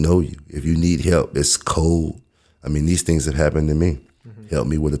don't know you, if you need help, it's cold. I mean, these things have happened to me. Help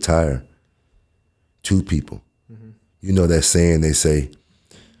me with a tire. 2 people. You know that saying, they say,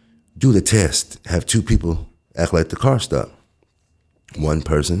 do the test. Have 2 people act like the car stopped. One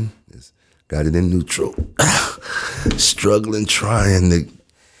person has got it in neutral, struggling, trying to,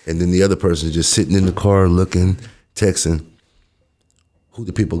 and then the other person is just sitting in the car looking, texting. Who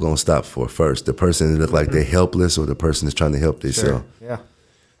the people gonna stop for first? The person that look like they're helpless, or the person that's trying to help themselves? Sure. Yeah.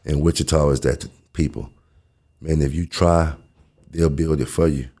 And Wichita is that people. Man, if you try, they'll build it for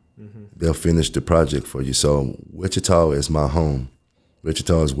you. They'll finish the project for you. So Wichita is my home.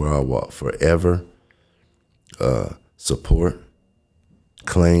 Wichita is where I walk forever. Support,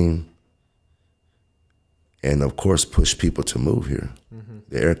 claim, and of course push people to move here.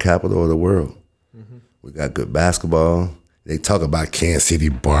 The air capital of the world. We got good basketball. They talk about Kansas City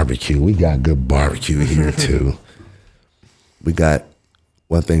barbecue. We got good barbecue here too. We got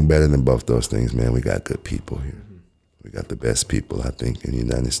one thing better than both those things, man. We got good people here. We got the best people, I think, in the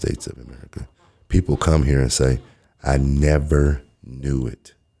United States of America. People come here and say, I never knew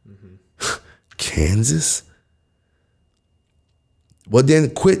it. Kansas? Well, then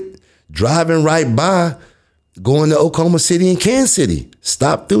quit driving right by, going to Oklahoma City and Kansas City.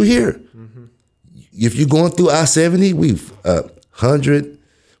 Stop through here. If you're going through I-70, we've an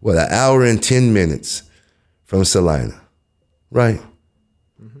hour and 10 minutes from Salina, right?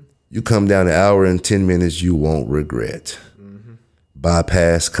 You come down an hour and 10 minutes, you won't regret.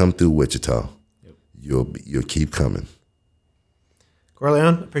 Bypass, come through Wichita. You'll keep coming.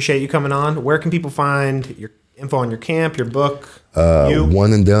 Korleone, appreciate you coming on. Where can people find your info on your camp, your book?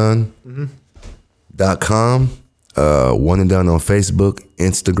 Oneanddone.com. One and Done on Facebook,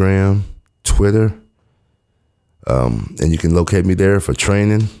 Instagram, Twitter. And you can locate me there for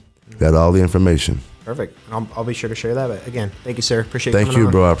training. Got all the information. Perfect. I'll be sure to share that. But again, thank you, sir. Appreciate you coming on. Thank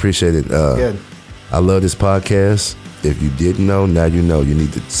you, bro. I appreciate it. Good. I love this podcast. If you didn't know, now you know. You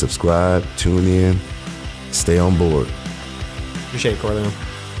need to subscribe, tune in, stay on board. Appreciate it, Korleone.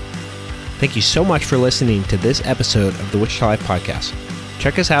 Thank you so much for listening to this episode of the Wichita Life Podcast.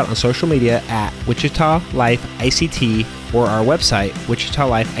 Check us out on social media at Wichita Life ICT or our website,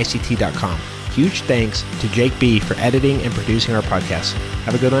 wichitalifeict.com. Huge thanks to Jake B for editing and producing our podcast.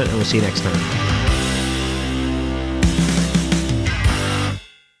 Have a good one, and we'll see you next time.